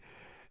it?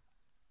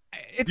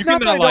 It's not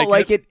that I don't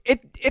like it.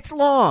 It's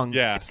long.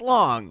 Yeah. It's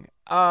long.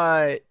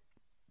 Give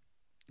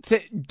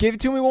it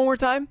to me one more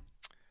time.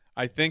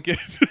 I think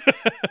it's...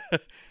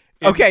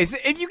 Okay, so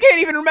if you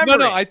can't even remember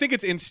No, I think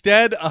it's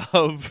instead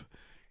of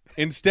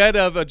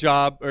a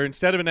job, or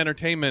instead of an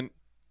entertainment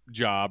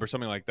job or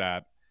something like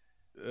that,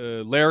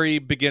 Larry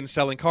begins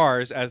selling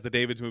cars as the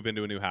Davids move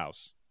into a new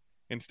house.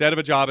 Instead of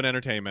a job in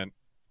entertainment,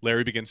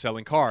 Larry begins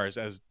selling cars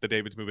as the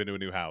Davids move into a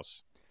new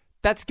house.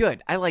 That's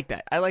good. I like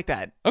that.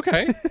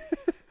 Okay.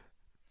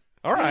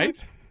 All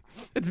right.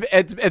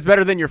 It's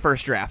better than your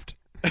first draft.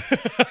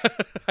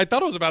 I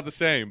thought it was about the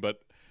same,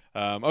 but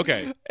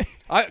okay.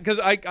 Because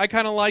I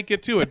kind of like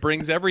it too. It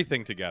brings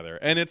everything together,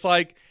 and it's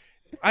like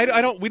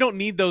we don't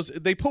need those.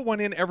 They put one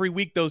in every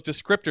week. Those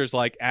descriptors,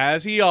 like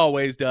as he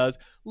always does.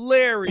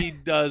 Larry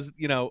does.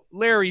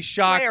 Larry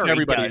shocks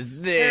everybody.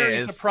 Larry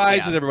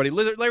surprises everybody.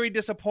 Larry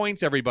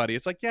disappoints everybody.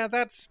 It's like, yeah,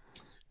 that's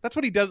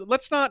what he does.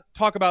 Let's not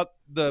talk about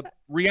the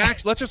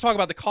reaction. Let's just talk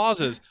about the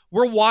causes.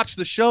 We'll watch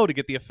the show to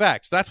get the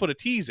effects. That's what a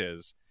tease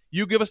is.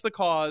 You give us the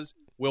cause,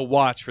 we'll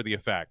watch for the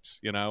effects.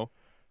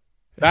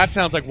 That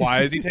sounds like,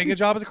 why is he taking a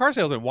job as a car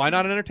salesman? Why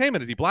not in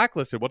entertainment? Is he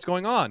blacklisted? What's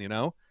going on?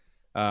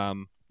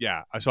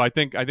 Yeah. So I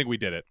think we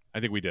did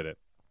it.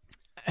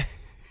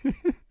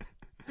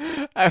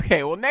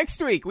 Okay, well,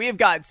 next week we have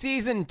got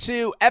Season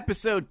 2,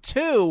 Episode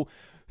 2,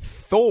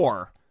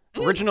 Thor.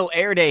 Original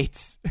air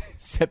dates,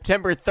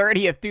 September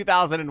 30th,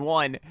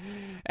 2001.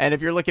 And if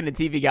you're looking at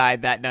TV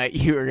Guide that night,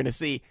 you are going to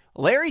see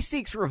Larry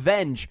seeks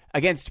revenge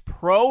against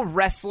pro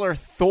wrestler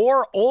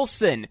Thor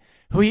Olson,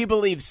 who he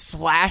believes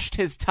slashed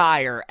his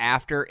tire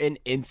after an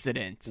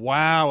incident.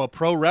 Wow, a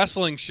pro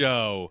wrestling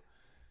show.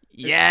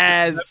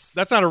 Yes.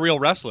 That's not a real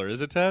wrestler, is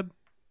it, Ted?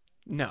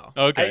 No.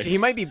 Okay. He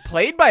might be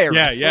played by a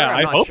wrestler. Yeah, I'm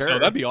I not hope sure. so.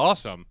 That'd be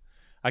awesome.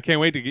 I can't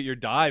wait to get your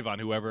dive on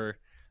whoever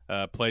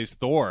plays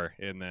Thor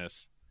in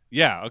this.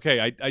 Yeah, okay.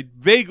 I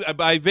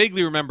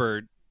vaguely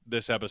remember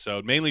this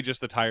episode, mainly just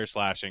the tire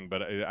slashing,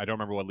 but I don't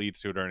remember what leads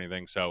to it or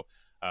anything. So,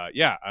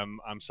 yeah, I'm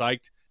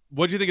psyched.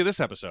 What did you think of this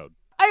episode?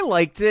 I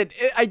liked it.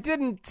 I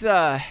didn't.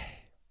 I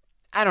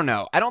don't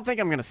know. I don't think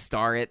I'm gonna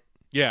star it.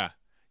 Yeah.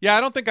 I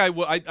don't think I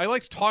will. I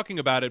liked talking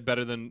about it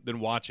better than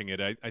watching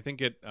it. I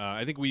think it.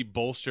 I think we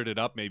bolstered it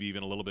up maybe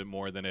even a little bit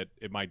more than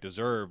it might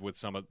deserve with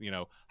some of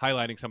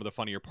highlighting some of the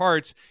funnier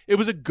parts. It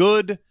was a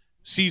good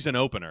season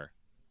opener.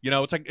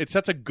 It's like it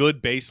sets a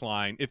good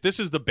baseline. If this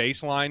is the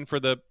baseline for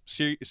the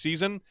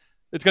season,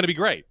 it's going to be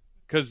great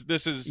because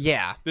this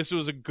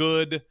was a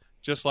good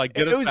just like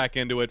get us back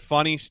into it.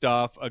 Funny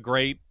stuff, a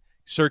great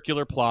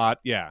circular plot.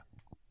 Yeah.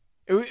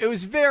 It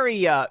was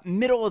very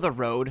middle of the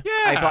road. Yeah.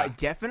 I thought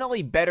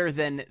definitely better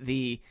than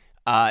the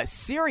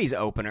series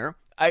opener,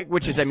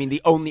 which is,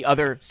 the only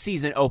other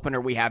season opener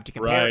we have to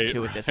compare it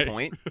to at this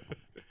point.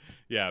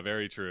 Yeah,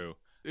 very true.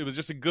 It was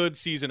just a good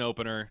season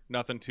opener.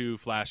 Nothing too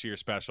flashy or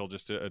special.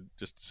 Just to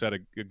set a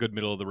good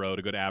middle of the road,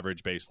 a good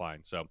average baseline.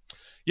 So,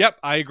 yep,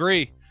 I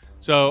agree.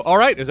 So, all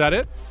right, is that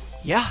it?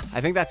 Yeah,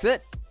 I think that's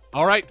it.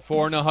 All right,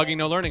 for No Hugging,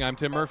 No Learning, I'm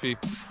Tim Murphy.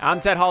 I'm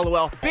Ted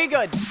Hollowell. Be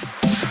good.